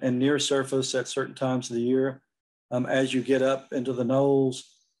and near surface at certain times of the year. As you get up into the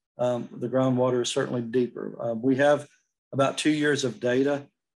knolls, the groundwater is certainly deeper. We have about 2 years of data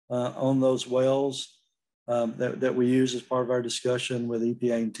on those wells that we use as part of our discussion with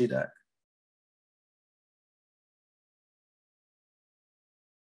EPA and TDEC.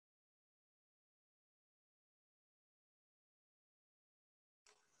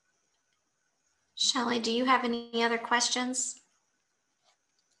 Shelley, do you have any other questions?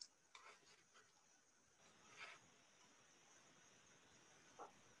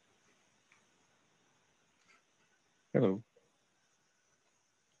 Hello.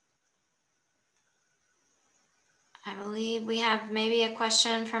 I believe we have maybe a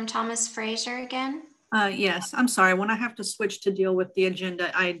question from Thomas Fraser again. Yes, I'm sorry. When I have to switch to deal with the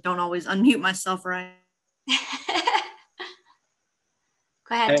agenda, I don't always unmute myself, right? Go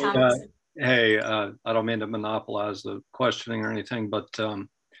ahead, Thomas. I don't mean to monopolize the questioning or anything, but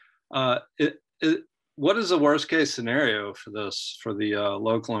what is the worst case scenario for this, for the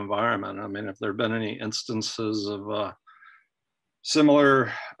local environment? I mean, if there have been any instances of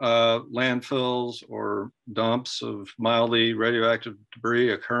similar landfills or dumps of mildly radioactive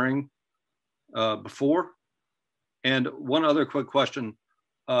debris occurring before? And one other quick question,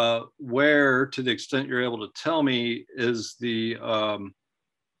 where, to the extent you're able to tell me, is the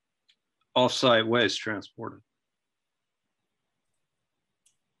off-site waste transported?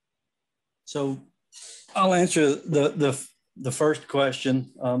 So I'll answer the first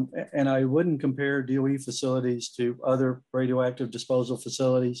question, and I wouldn't compare DOE facilities to other radioactive disposal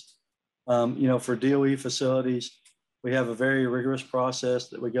facilities. For DOE facilities, we have a very rigorous process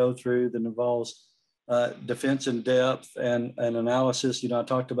that we go through that involves defense in depth and analysis. I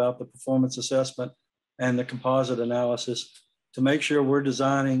talked about the performance assessment and the composite analysis to make sure we're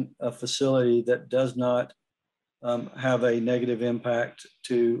designing a facility that does not have a negative impact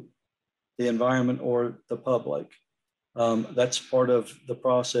to the environment or the public. That's part of the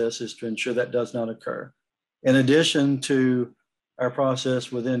process, is to ensure that does not occur. In addition to our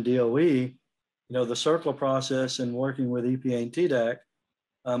process within DOE, the CERCLA process and working with EPA and TDEC,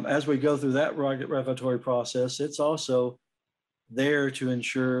 as we go through that regulatory process, it's also there to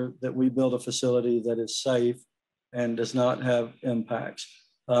ensure that we build a facility that is safe and does not have impacts.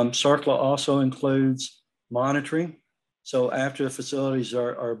 CERCLA also includes monitoring. So after the facilities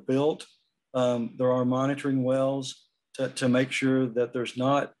are built, there are monitoring wells to make sure that there's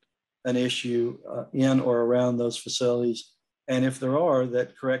not an issue in or around those facilities. And if there are,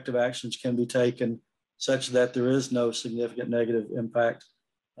 that corrective actions can be taken such that there is no significant negative impact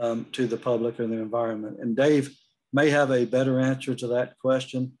to the public or the environment. And Dave may have a better answer to that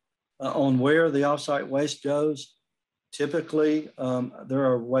question. On where the offsite waste goes, typically there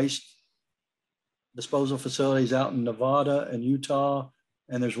are waste disposal facilities out in Nevada and Utah,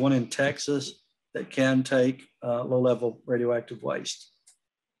 and there's one in Texas that can take low-level radioactive waste.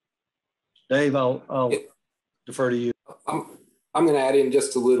 Dave, I'll defer to you. I'm going to add in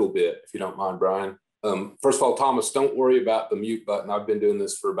just a little bit, if you don't mind, Brian. First of all, Thomas, don't worry about the mute button. I've been doing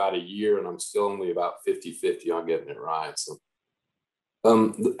this for about a year, and I'm still only about 50-50 on getting it right. So,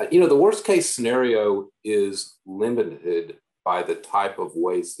 the worst case scenario is limited by the type of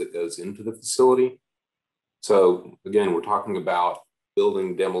waste that goes into the facility. So again, we're talking about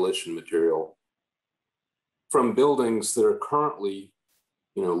building demolition material from buildings that are currently,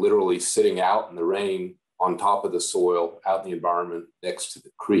 literally sitting out in the rain on top of the soil, out in the environment next to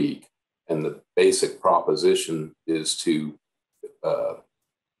the creek. And the basic proposition is to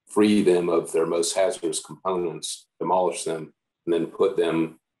free them of their most hazardous components, demolish them, and then put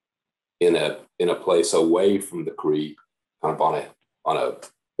them in a place away from the creek, kind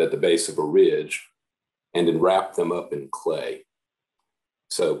of at the base of a ridge, and then wrap them up in clay.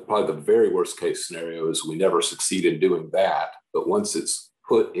 So probably the very worst case scenario is we never succeed in doing that. But once it's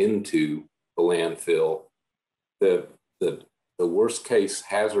put into the landfill, the worst case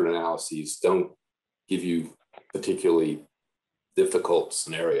hazard analyses don't give you particularly difficult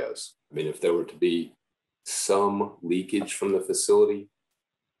scenarios. I mean, if there were to be some leakage from the facility,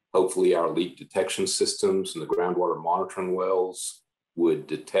 hopefully our leak detection systems and the groundwater monitoring wells would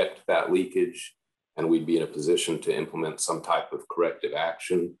detect that leakage, and we'd be in a position to implement some type of corrective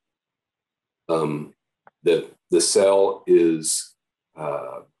action. The cell is,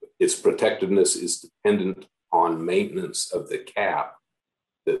 its protectiveness is dependent on maintenance of the cap,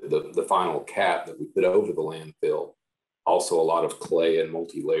 the final cap that we put over the landfill. Also a lot of clay and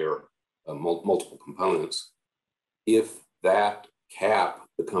multi-layer, multiple components. If that cap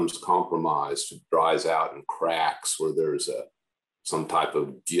becomes compromised, dries out and cracks, where there's some type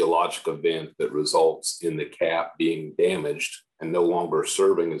of geologic event that results in the cap being damaged and no longer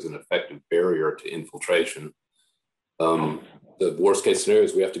serving as an effective barrier to infiltration, the worst case scenario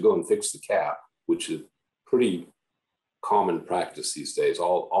is we have to go and fix the cap, which is pretty common practice these days.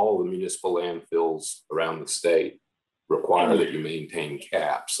 All the municipal landfills around the state require that you maintain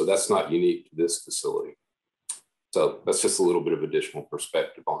caps. So that's not unique to this facility. So that's just a little bit of additional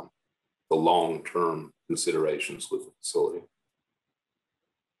perspective on the long-term considerations with the facility.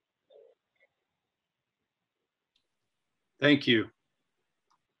 Thank you.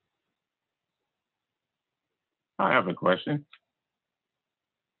 I have a question.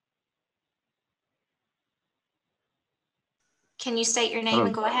 Can you state your name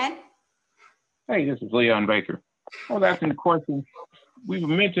and go ahead? Hey, this is Leon Baker. I was asking the question. We were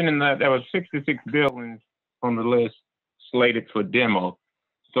mentioning that there were 66 buildings on the list slated for demo.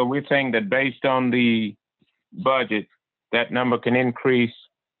 So we're saying that based on the budget, that number can increase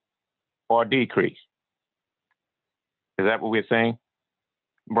or decrease. Is that what we're saying,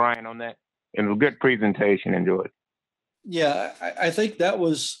 Brian, on that? It was a good presentation, enjoyed. Yeah, I think that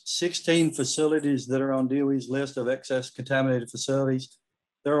was 16 facilities that are on DOE's list of excess contaminated facilities.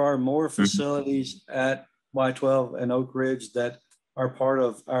 There are more facilities at Y12 and Oak Ridge that are part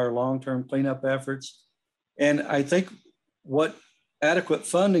of our long-term cleanup efforts. And I think what adequate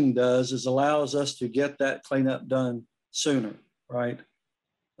funding does is allows us to get that cleanup done sooner, right?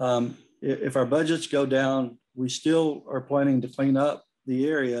 If our budgets go down, we still are planning to clean up the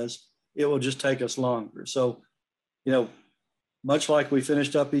areas. It will just take us longer. So, you know, much like we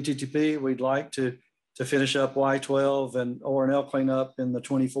finished up ETTP, we'd like to finish up Y12 and ORNL cleanup in the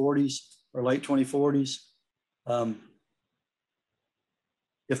 2040s or late 2040s.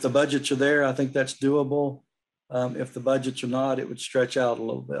 If the budgets are there, I think that's doable. If the budgets are not, it would stretch out a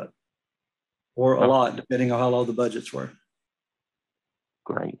little bit or a lot, depending on how low the budgets were.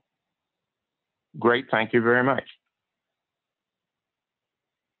 Great. Great. Thank you very much.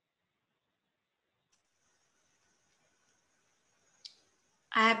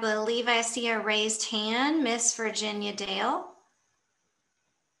 I believe I see a raised hand, Miss Virginia Dale.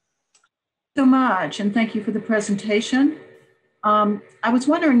 So much, and thank you for the presentation. I was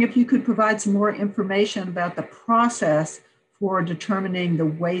wondering if you could provide some more information about the process for determining the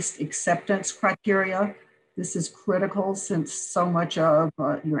waste acceptance criteria. This is critical since so much of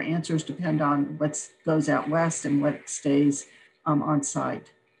your answers depend on what goes out west and what stays on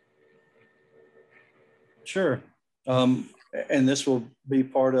site. Sure. And this will be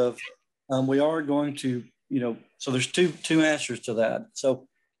part of, we are going to, so there's two answers to that. So,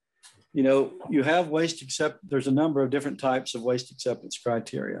 you have there's a number of different types of waste acceptance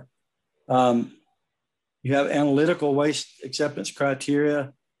criteria. You have analytical waste acceptance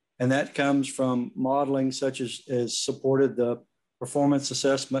criteria, and that comes from modeling such as supported the performance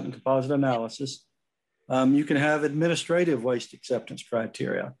assessment and composite analysis. You can have administrative waste acceptance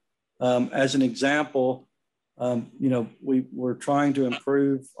criteria. As an example, we're trying to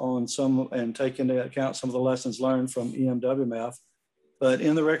improve on some and take into account some of the lessons learned from EMWMF. But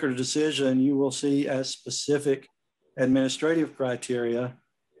in the record of decision, you will see as specific administrative criteria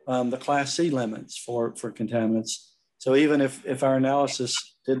the Class C limits for contaminants. So even if our analysis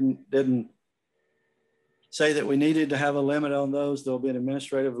didn't say that we needed to have a limit on those, there'll be an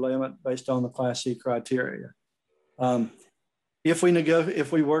administrative limit based on the Class C criteria. If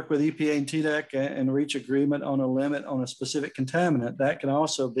we work with EPA and TDEC and reach agreement on a limit on a specific contaminant, that can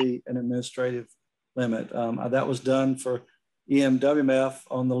also be an administrative limit. That was done for EMWMF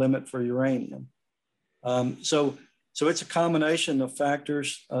on the limit for uranium. So it's a combination of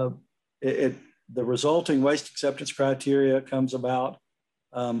factors. The resulting waste acceptance criteria comes about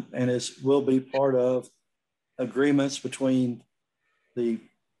and will be part of agreements between the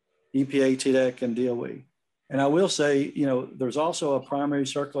EPA, TDEC, and DOE. And I will say, you know, there's also a primary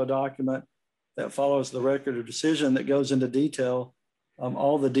circular document that follows the record of decision that goes into detail,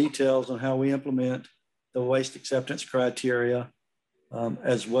 all the details on how we implement the waste acceptance criteria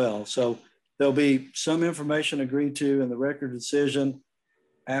as well. So there'll be some information agreed to in the record of decision.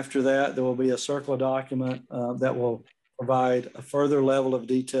 After that, there will be a circular document that will provide a further level of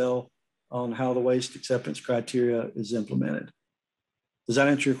detail on how the waste acceptance criteria is implemented. Does that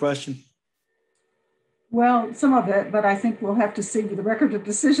answer your question? Well, some of it, but I think we'll have to see the record of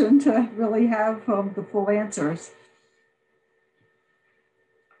decision to really have the full answers.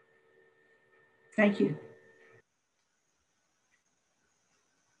 Thank you.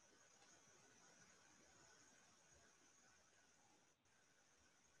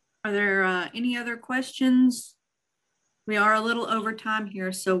 Are there any other questions? We are a little over time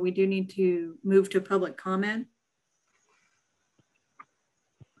here, so we do need to move to public comment.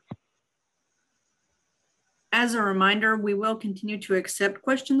 As a reminder, we will continue to accept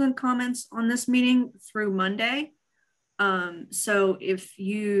questions and comments on this meeting through Monday. So if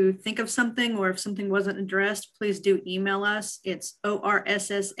you think of something or if something wasn't addressed, please do email us. It's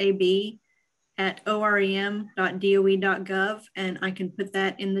orssab@orem.doe.gov, and I can put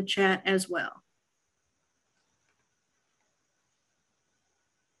that in the chat as well.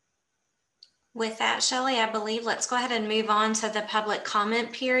 With that, Shelley, I believe let's go ahead and move on to the public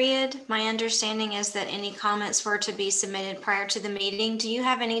comment period. My understanding is that any comments were to be submitted prior to the meeting. Do you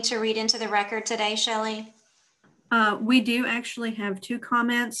have any to read into the record today, Shelley? We do actually have two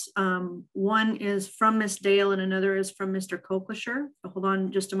comments. One is from Ms. Dale and another is from Mr. Kolklischer. So hold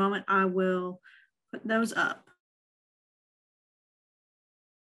on just a moment. I will put those up.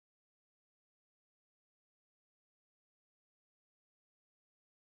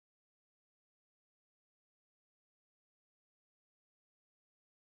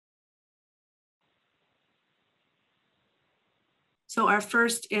 So our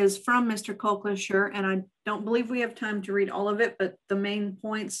first is from Mr. Kolklischer, and I don't believe we have time to read all of it, but the main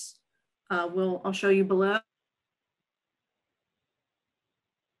points I'll show you below.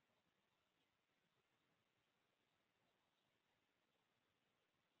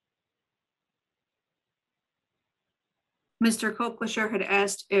 Mr. Kolklischer had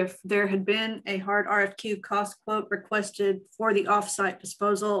asked if there had been a hard RFQ cost quote requested for the offsite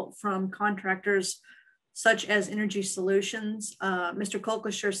disposal from contractors such as Energy Solutions. Mr.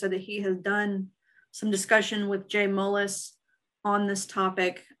 Kolklischer said that he has done some discussion with Jay Mullis on this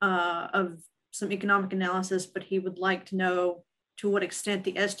topic of some economic analysis, but he would like to know to what extent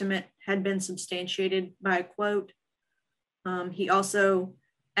the estimate had been substantiated by a quote. He also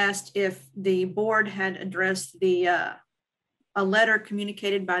asked if the board had addressed a letter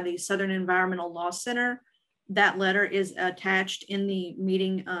communicated by the Southern Environmental Law Center. That letter is attached in the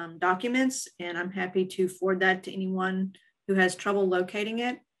meeting documents, and I'm happy to forward that to anyone who has trouble locating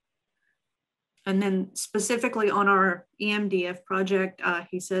it. And then specifically on our EMDF project,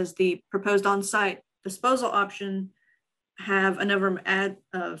 he says the proposed on-site disposal option have a number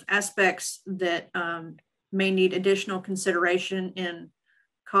of aspects that may need additional consideration in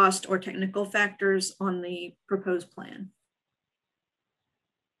cost or technical factors on the proposed plan.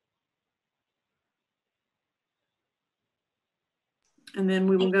 And then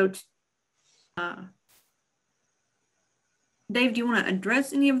we will go to, Dave, do you want to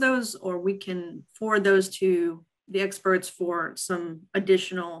address any of those, or we can forward those to the experts for some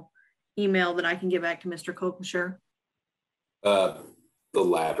additional email that I can get back to Mr. Kolklischer? The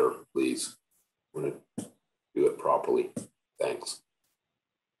latter, please. I want to do it properly. Thanks.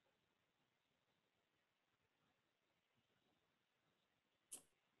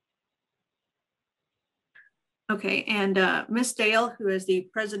 Okay, and Ms. Dale, who is the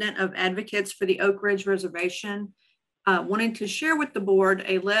president of Advocates for the Oak Ridge Reservation, wanted to share with the board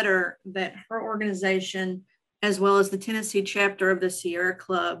a letter that her organization, as well as the Tennessee chapter of the Sierra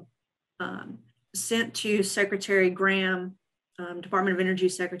Club, sent to Secretary Graham, Department of Energy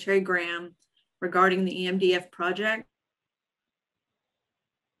Secretary Graham, regarding the EMDF project.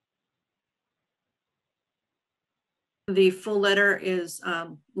 The full letter is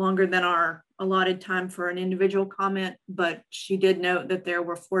longer than our allotted time for an individual comment, but she did note that there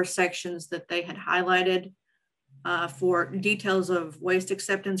were 4 sections that they had highlighted for details of waste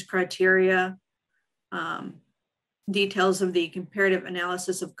acceptance criteria, details of the comparative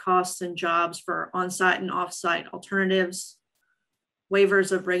analysis of costs and jobs for on-site and off-site alternatives,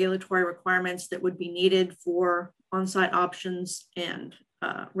 waivers of regulatory requirements that would be needed for on-site options and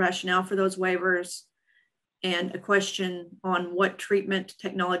rationale for those waivers, and a question on what treatment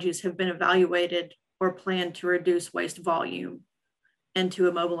technologies have been evaluated or planned to reduce waste volume and to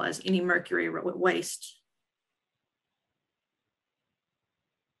immobilize any mercury waste.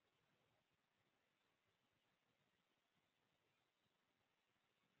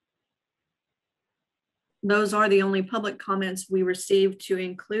 those are the only public comments we received to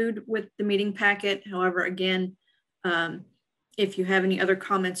include with the meeting packet. However, again, if you have any other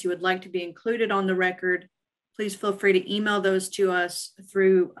comments you would like to be included on the record, please feel free to email those to us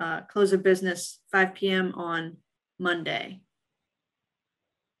through close of business 5 p.m. on Monday.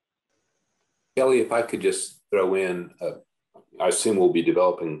 Kelly, if I could just throw in, I assume we'll be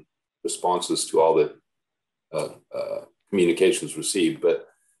developing responses to all the communications received, but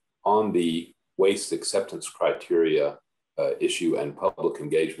on the waste acceptance criteria issue and public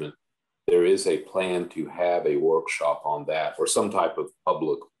engagement, there is a plan to have a workshop on that or some type of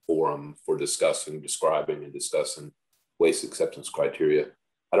public forum for describing and discussing waste acceptance criteria.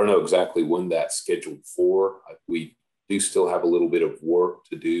 I don't know exactly when that's scheduled for. We do still have a little bit of work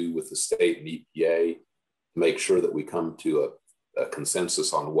to do with the state and EPA to make sure that we come to a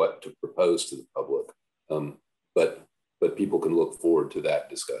consensus on what to propose to the public. But people can look forward to that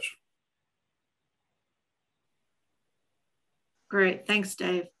discussion. Great, thanks,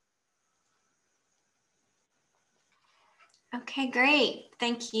 Dave. Okay, great.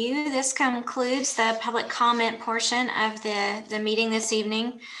 Thank you. This concludes the public comment portion of the meeting this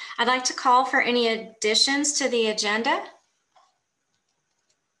evening. I'd like to call for any additions to the agenda.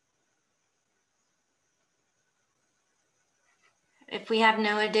 If we have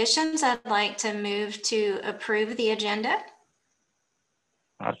no additions, I'd like to move to approve the agenda.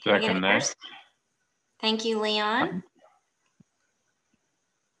 I second that. Thank you, Leon.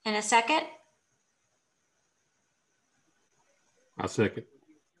 And a second? I second.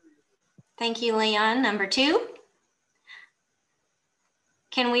 Thank you, Leon. Number 2.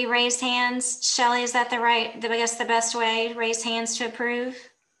 Can we raise hands? Shelley, is that I guess the best way? Raise hands to approve?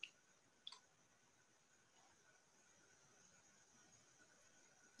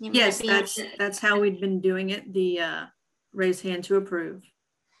 Yes, that's how we've been doing it, the raise hand to approve.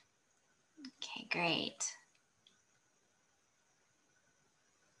 Okay, great.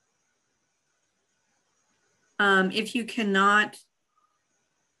 If you cannot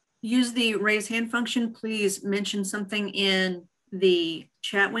use the raise hand function, please mention something in the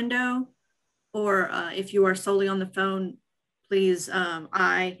chat window, or if you are solely on the phone, please,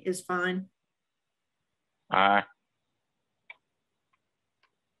 aye is fine. Aye.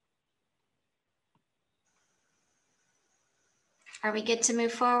 Are we good to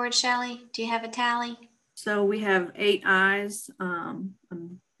move forward, Shelley? Do you have a tally? So we have 8 ayes. I'm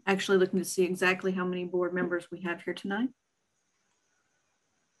actually looking to see exactly how many board members we have here tonight.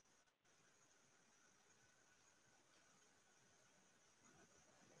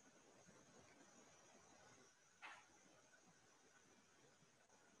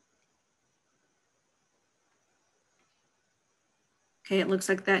 Okay, it looks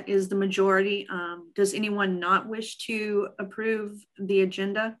like that is the majority. Does anyone not wish to approve the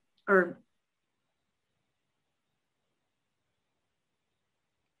agenda or?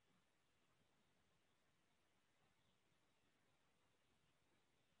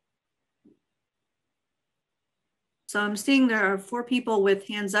 So I'm seeing there are 4 people with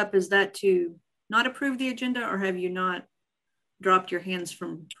hands up. Is that to not approve the agenda, or have you not dropped your hands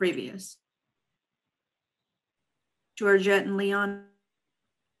from previous? Georgette and Leon.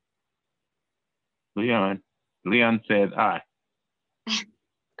 Leon said aye.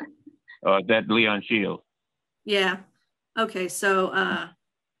 That Leon Shields. Yeah. Okay. So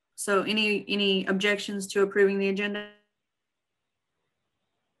so any objections to approving the agenda?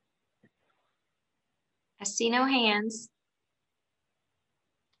 I see no hands.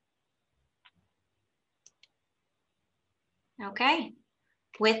 Okay.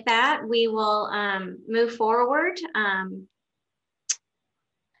 With that, we will move forward.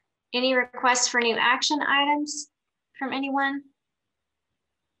 Any requests for new action items from anyone?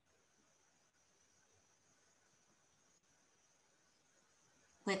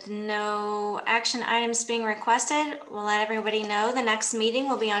 With no action items being requested, we'll let everybody know the next meeting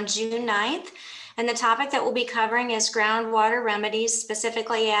will be on June 9th. And the topic that we'll be covering is groundwater remedies,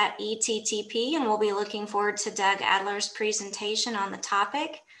 specifically at ETTP. And we'll be looking forward to Doug Adler's presentation on the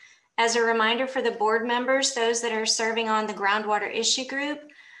topic. As a reminder for the board members, those that are serving on the groundwater issue group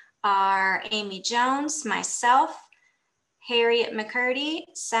are Amy Jones, myself, Harriet McCurdy,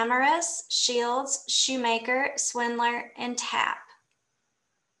 Samaras, Shields, Shoemaker, Swindler, and Tapp.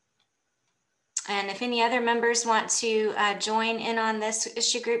 And if any other members want to join in on this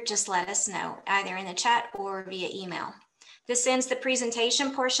issue group, just let us know, either in the chat or via email. This ends the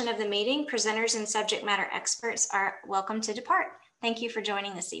presentation portion of the meeting. Presenters and subject matter experts are welcome to depart. Thank you for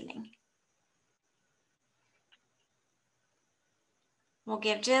joining this evening. We'll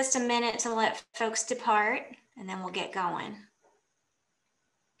give just a minute to let folks depart, and then we'll get going.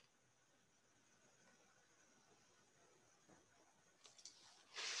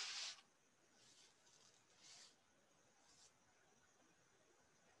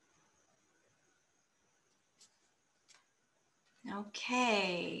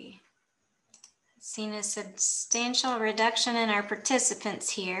 Okay. Seen a substantial reduction in our participants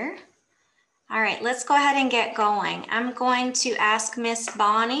here. All right, let's go ahead and get going. I'm going to ask Miss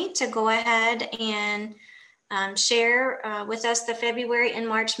Bonnie to go ahead and share with us the February and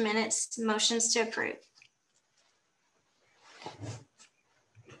March minutes motions to approve.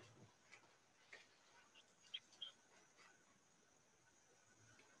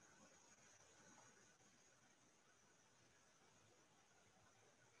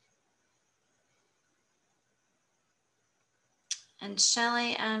 And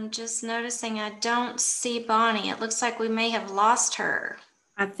Shelley, I'm just noticing I don't see Bonnie. It looks like we may have lost her.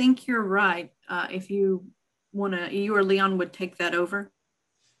 I think you're right. If you want to, you or Leon would take that over.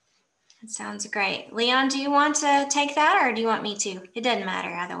 That sounds great. Leon, do you want to take that or do you want me to? It doesn't matter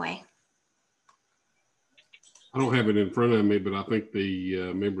either way. I don't have it in front of me, but I think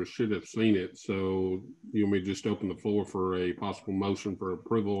the members should have seen it. So you want me to just open the floor for a possible motion for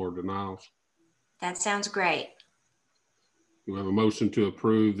approval or denials? That sounds great. You have a motion to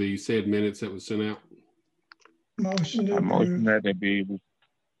approve the said minutes that was sent out? Motion to I approve. motion that they be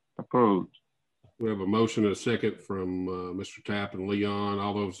approved. We have a motion and a second from Mr. Tapp and Leon.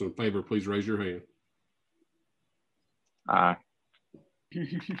 All those in favor, please raise your hand. Aye.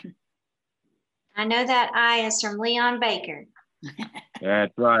 I know that aye is from Leon Baker.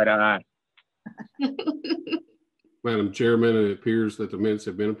 That's right, aye. Madam Chairman, it appears that the minutes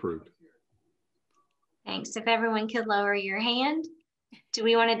have been approved. Thanks. If everyone could lower your hand. Do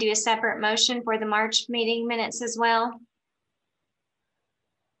we want to do a separate motion for the March meeting minutes as well?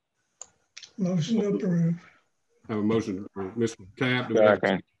 Motion to approve. I have a motion for Mr. Tapp.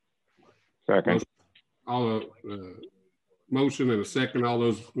 Second. Second. All motion and a second. All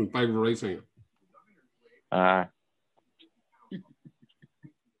those in favor, raise hand. Aye.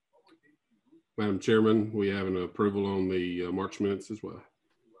 Madam Chairman, we have an approval on the March minutes as well.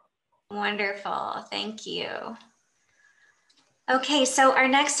 Wonderful. Thank you. Okay, so our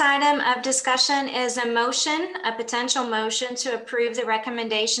next item of discussion is a potential motion to approve the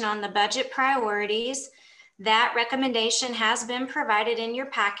recommendation on the budget priorities. That recommendation has been provided in your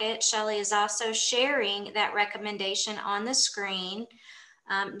packet. Shelley is also sharing that recommendation on the screen.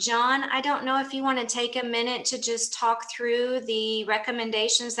 John, I don't know if you want to take a minute to just talk through the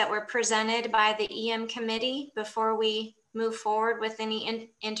recommendations that were presented by the EM committee before we move forward with any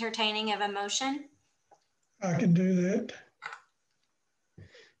entertaining of a motion? I can do that.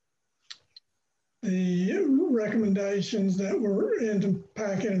 The recommendations that were in the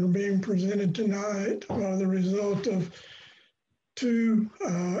packet and are being presented tonight are the result of two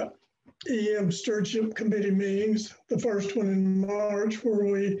EM Stewardship Committee meetings. The first one in March, where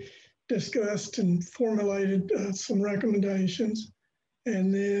we discussed and formulated some recommendations.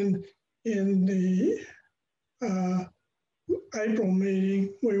 And then in the April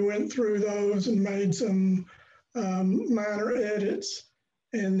meeting, we went through those and made some minor edits.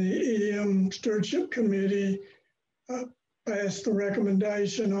 And the EM Stewardship Committee passed the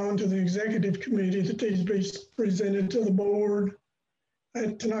recommendation on to the Executive Committee that these be presented to the board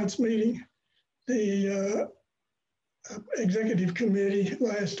at tonight's meeting. The Executive Committee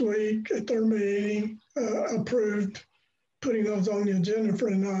last week at their meeting approved putting those on the agenda for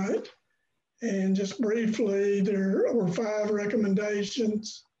tonight. And just briefly, there were 5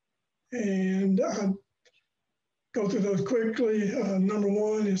 recommendations, and I'll go through those quickly. Number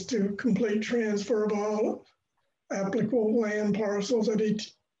 1 is to complete transfer of all applicable land parcels at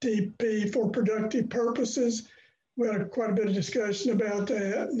ETP for productive purposes. We had quite a bit of discussion about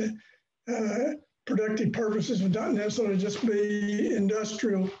that. Productive purposes would not necessarily just be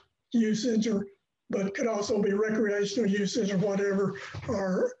industrial usage, but could also be recreational usage or whatever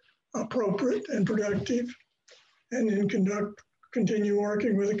are appropriate and productive. And then continue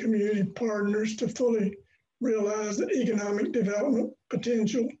working with the community partners to fully realize the economic development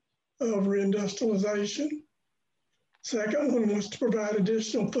potential of reindustrialization. Second one was to provide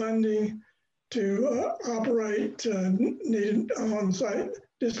additional funding to operate needed on-site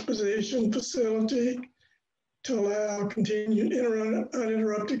disposition facility to allow continued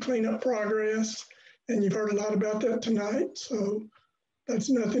uninterrupted cleanup progress. And you've heard a lot about that tonight, so that's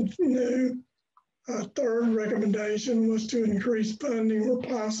nothing new. Third recommendation was to increase funding where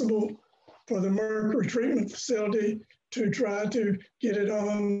possible for the mercury treatment facility to try to get it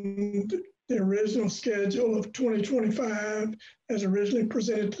on the original schedule of 2025 as originally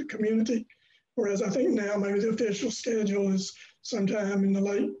presented to the community. Whereas I think now maybe the official schedule is sometime in the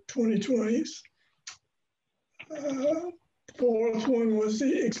late 2020s. Fourth one was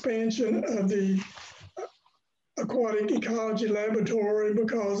the expansion of the aquatic ecology laboratory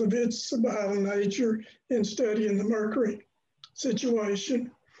because of its vital nature in studying the mercury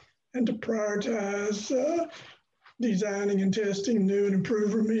situation and to prioritize designing and testing new and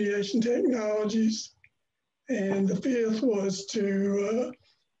improved remediation technologies. And the fifth was to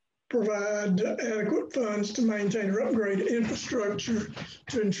provide adequate funds to maintain or upgrade infrastructure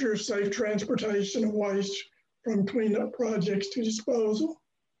to ensure safe transportation of waste from cleanup projects to disposal.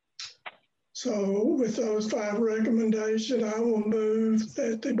 So with those 5 recommendations, I will move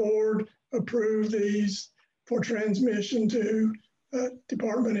that the board approve these for transmission to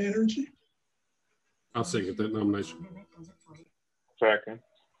Department of Energy. I'll second that nomination. Second.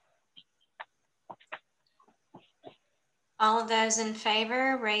 All of those in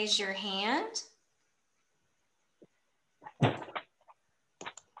favor, raise your hand.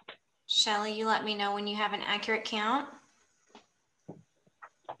 Shelley, you let me know when you have an accurate count.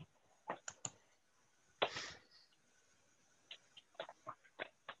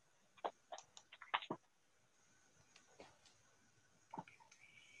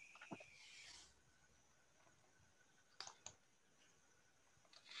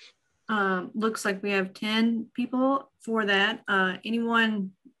 Looks like we have 10 people for that.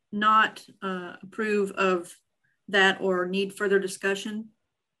 Anyone not approve of that or need further discussion?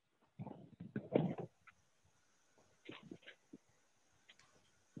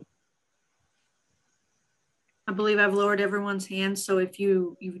 I believe I've lowered everyone's hands, so if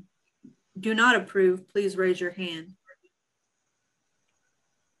you do not approve, please raise your hand.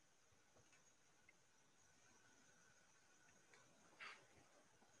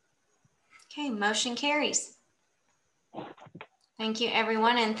 Okay, motion carries. Thank you,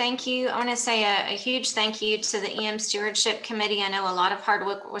 everyone. And thank you. I want to say a huge thank you to the EM Stewardship Committee. I know a lot of hard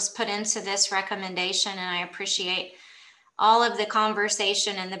work was put into this recommendation, and I appreciate all of the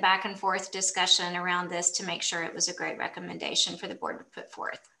conversation and the back and forth discussion around this to make sure it was a great recommendation for the board to put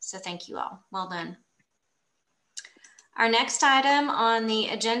forth. So thank you all. Well done. Our next item on the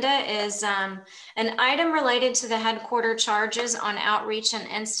agenda is an item related to the headquarter charges on outreach and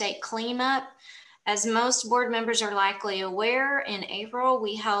in-state cleanup. As most board members are likely aware, in April,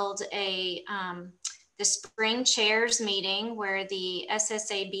 we held the spring chairs meeting where the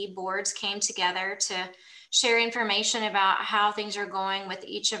SSAB boards came together to share information about how things are going with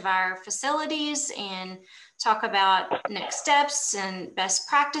each of our facilities and talk about next steps and best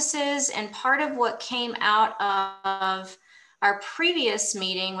practices. And part of what came out of our previous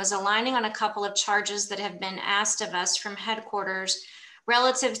meeting was aligning on a couple of charges that have been asked of us from headquarters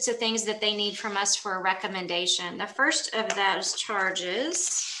relative to things that they need from us for a recommendation. The first of those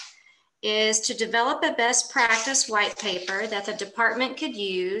charges is to develop a best practice white paper that the department could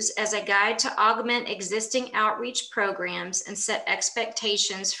use as a guide to augment existing outreach programs and set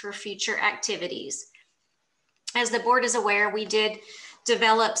expectations for future activities. As the board is aware, we did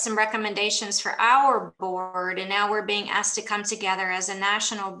develop some recommendations for our board, and now we're being asked to come together as a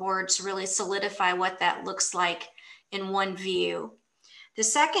national board to really solidify what that looks like in one view. The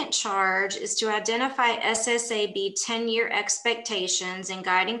second charge is to identify SSAB 10-year expectations and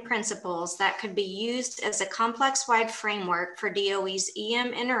guiding principles that could be used as a complex-wide framework for DOE's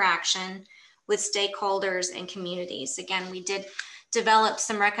EM interaction with stakeholders and communities. Again, we did develop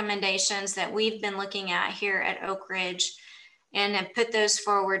some recommendations that we've been looking at here at Oak Ridge and have put those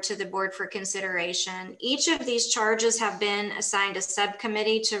forward to the board for consideration. Each of these charges have been assigned a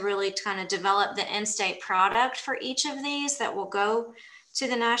subcommittee to really kind of develop the in-state product for each of these that will go to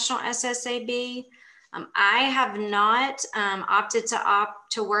the National SSAB. I have not opted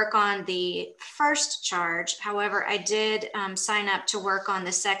to work on the first charge. However, I did sign up to work on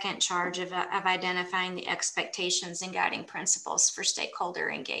the second charge of identifying the expectations and guiding principles for stakeholder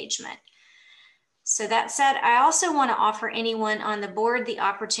engagement. So that said, I also want to offer anyone on the board the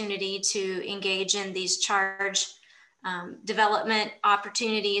opportunity to engage in these charge development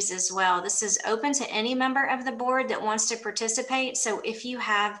opportunities as well. This is open to any member of the board that wants to participate. So if you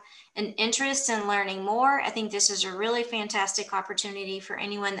have an interest in learning more, I think this is a really fantastic opportunity for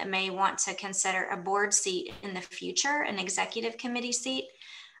anyone that may want to consider a board seat in the future, an executive committee seat.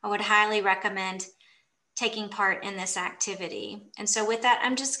 I would highly recommend taking part in this activity. And so with that,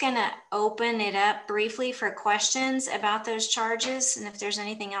 I'm just going to open it up briefly for questions about those charges. And if there's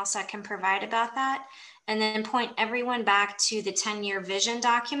anything else I can provide about that, and then point everyone back to the 10-year vision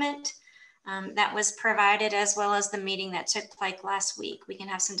document that was provided, as well as the meeting that took place last week. We can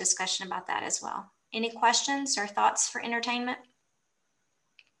have some discussion about that as well. Any questions or thoughts for entertainment?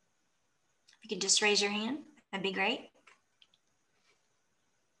 If you could just raise your hand, that'd be great.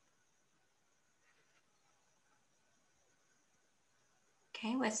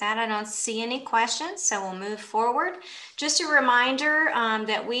 Okay, With that, I don't see any questions, so we'll move forward. Just a reminder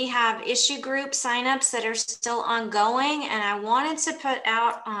that we have issue group signups that are still ongoing, and I wanted to put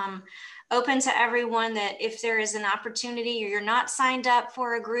out open to everyone that if there is an opportunity or you're not signed up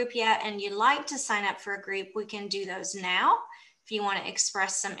for a group yet and you'd like to sign up for a group, we can do those now. If you want to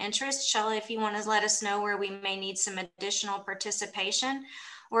express some interest, Shelley, if you want to let us know where we may need some additional participation,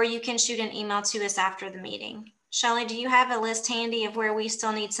 or you can shoot an email to us after the meeting. Shelley, do you have a list handy of where we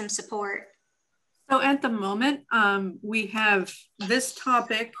still need some support? So at the moment, we have this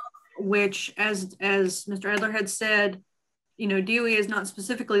topic, which as Mr. Adler had said, you know, DOE is not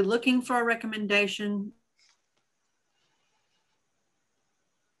specifically looking for a recommendation.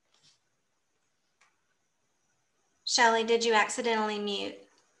 Shelley, did you accidentally mute?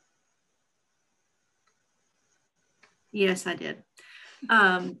 Yes, I did.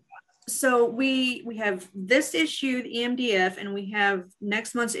 So we have this issue, the EMDF, and we have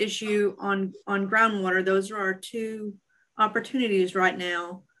next month's issue on groundwater. Those are our two opportunities right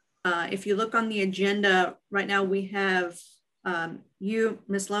now. If you look on the agenda right now, we have you,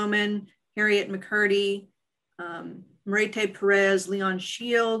 Ms. Lohman, Harriet McCurdy, Marite Perez, Leon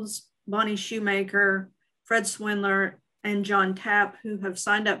Shields, Bonnie Shoemaker, Fred Swindler, and John Tapp, who have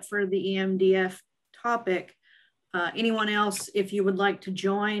signed up for the EMDF topic. Anyone else, if you would like to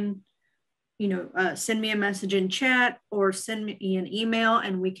join, you know, send me a message in chat or send me an email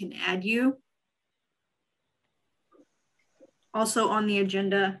and we can add you. Also on the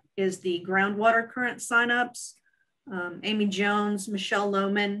agenda is the groundwater current signups. Amy Jones, Michelle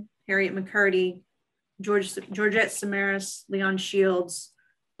Lohman, Harriet McCurdy, Georgette Samaras, Leon Shields,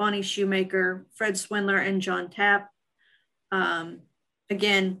 Bonnie Shoemaker, Fred Swindler, and John Tapp.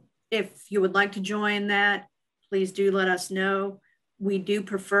 Again, if you would like to join that, please do let us know. We do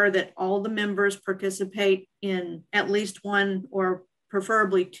prefer that all the members participate in at least one or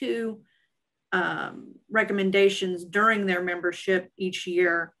preferably two recommendations during their membership each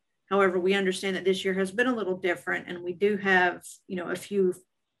year. However, we understand that this year has been a little different and we do have, you know, a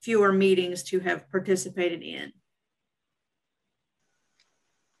fewer meetings to have participated in.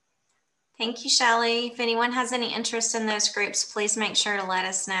 Thank you, Shelley. If anyone has any interest in those groups, please make sure to let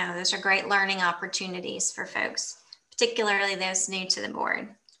us know. Those are great learning opportunities for folks, particularly those new to the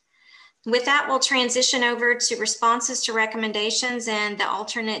board. With that, we'll transition over to responses to recommendations and the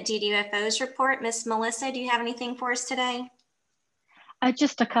alternate DDFOs report. Ms. Melissa, do you have anything for us today?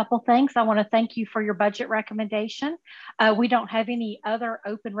 Just a couple things. I want to thank you for your budget recommendation. We don't have any other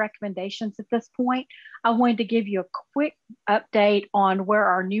open recommendations at this point. I wanted to give you a quick update on where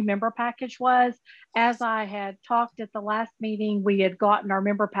our new member package was. As I had talked at the last meeting, we had gotten our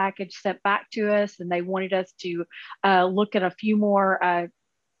member package sent back to us and they wanted us to look at a few more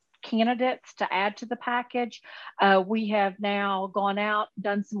candidates to add to the package. We have now gone out,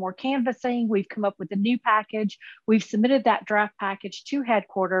 done some more canvassing. We've come up with a new package. We've submitted that draft package to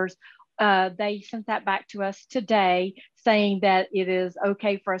headquarters. They sent that back to us today saying that it is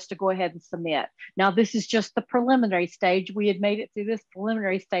okay for us to go ahead and submit. Now, this is just the preliminary stage. We had made it through this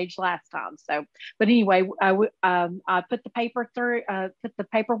preliminary stage last time. So, but anyway, I put the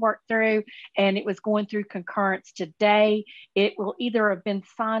paperwork through and it was going through concurrence today. It will either have been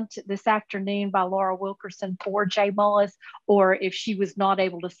signed this afternoon by Laura Wilkerson for Jay Mullis, or if she was not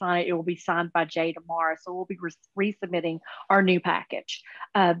able to sign it, it will be signed by Jay tomorrow. So we'll be resubmitting our new package.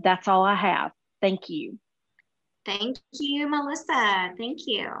 That's all I have. Thank you. Thank you, Melissa. Thank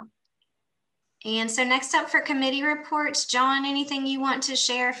you. And so next up for committee reports, John, anything you want to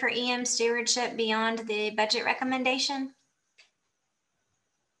share for EM stewardship beyond the budget recommendation?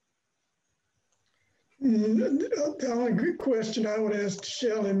 The only question I would ask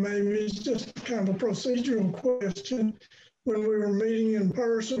Shelley maybe is just kind of a procedural question. When we were meeting in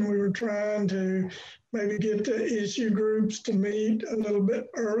person, we were trying to maybe get the issue groups to meet a little bit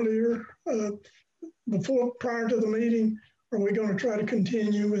earlier prior to the meeting. Are we going to try to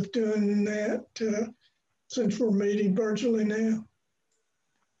continue with doing that since we're meeting virtually now?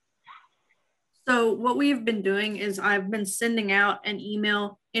 So what we've been doing is I've been sending out an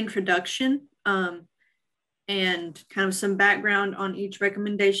email introduction and kind of some background on each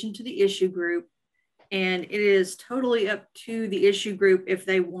recommendation to the issue group. And it is totally up to the issue group if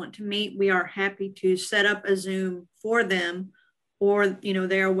they want to meet. We are happy to set up a Zoom for them, or, you know,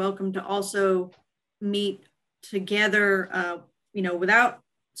 they are welcome to also meet together, you know, without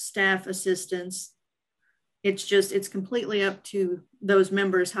staff assistance. It's completely up to those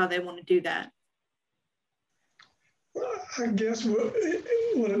members how they want to do that. I guess would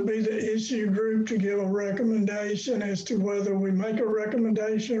it be the issue group to give a recommendation as to whether we make a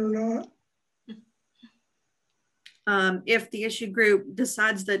recommendation or not? If the issue group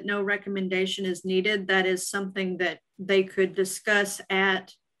decides that no recommendation is needed, that is something that they could discuss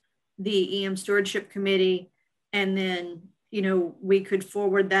at the EM Stewardship Committee. And then, you know, we could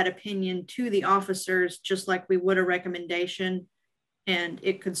forward that opinion to the officers, just like we would a recommendation. And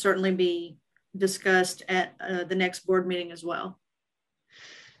it could certainly be discussed at the next board meeting as well.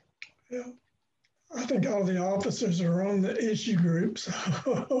 Yeah, I think all the officers are on the issue group,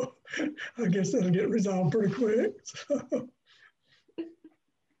 so I guess that'll get resolved pretty quick. So.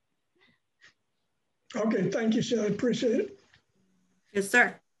 Okay, thank you, Shelley. Appreciate it. Yes,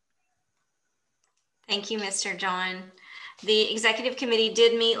 sir. Thank you, Mr. John. The executive committee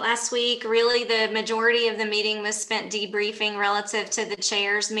did meet last week. Really, the majority of the meeting was spent debriefing relative to the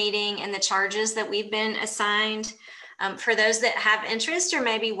chair's meeting and the charges that we've been assigned. For those that have interest or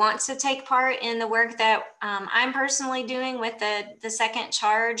maybe want to take part in the work that I'm personally doing with the second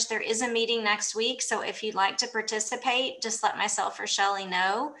charge, there is a meeting next week. So if you'd like to participate, just let myself or Shelley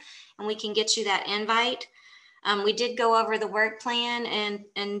know, and we can get you that invite. We did go over the work plan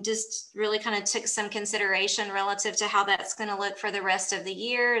and just really kind of took some consideration relative to how that's going to look for the rest of the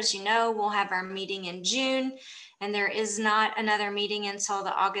year. As you know, we'll have our meeting in June, and there is not another meeting until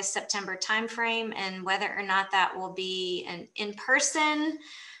the August-September timeframe. And whether or not that will be an in-person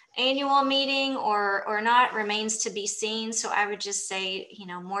annual meeting or not remains to be seen. So I would just say, you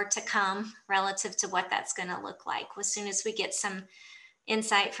know, more to come relative to what that's going to look like. As soon as we get some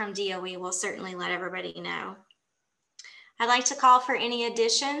insight from DOE, we'll certainly let everybody know. I'd like to call for any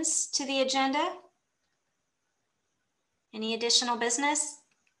additions to the agenda. Any additional business?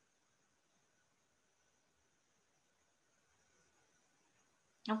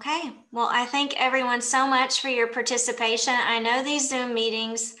 Okay, well, I thank everyone so much for your participation. I know these Zoom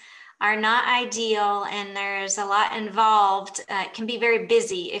meetings are not ideal and there's a lot involved. It can be very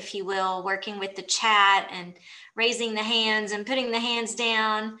busy, if you will, working with the chat and raising the hands and putting the hands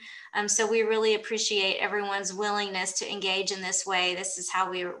down. So we really appreciate everyone's willingness to engage in this way. This is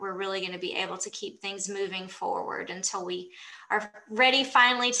how we're really going to be able to keep things moving forward until we are ready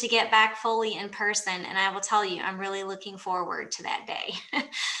finally to get back fully in person. And I will tell you, I'm really looking forward to that day.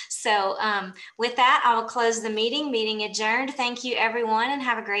 So with that, I will close the meeting. Meeting adjourned. Thank you, everyone, and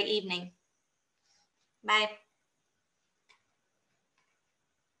have a great evening. Bye.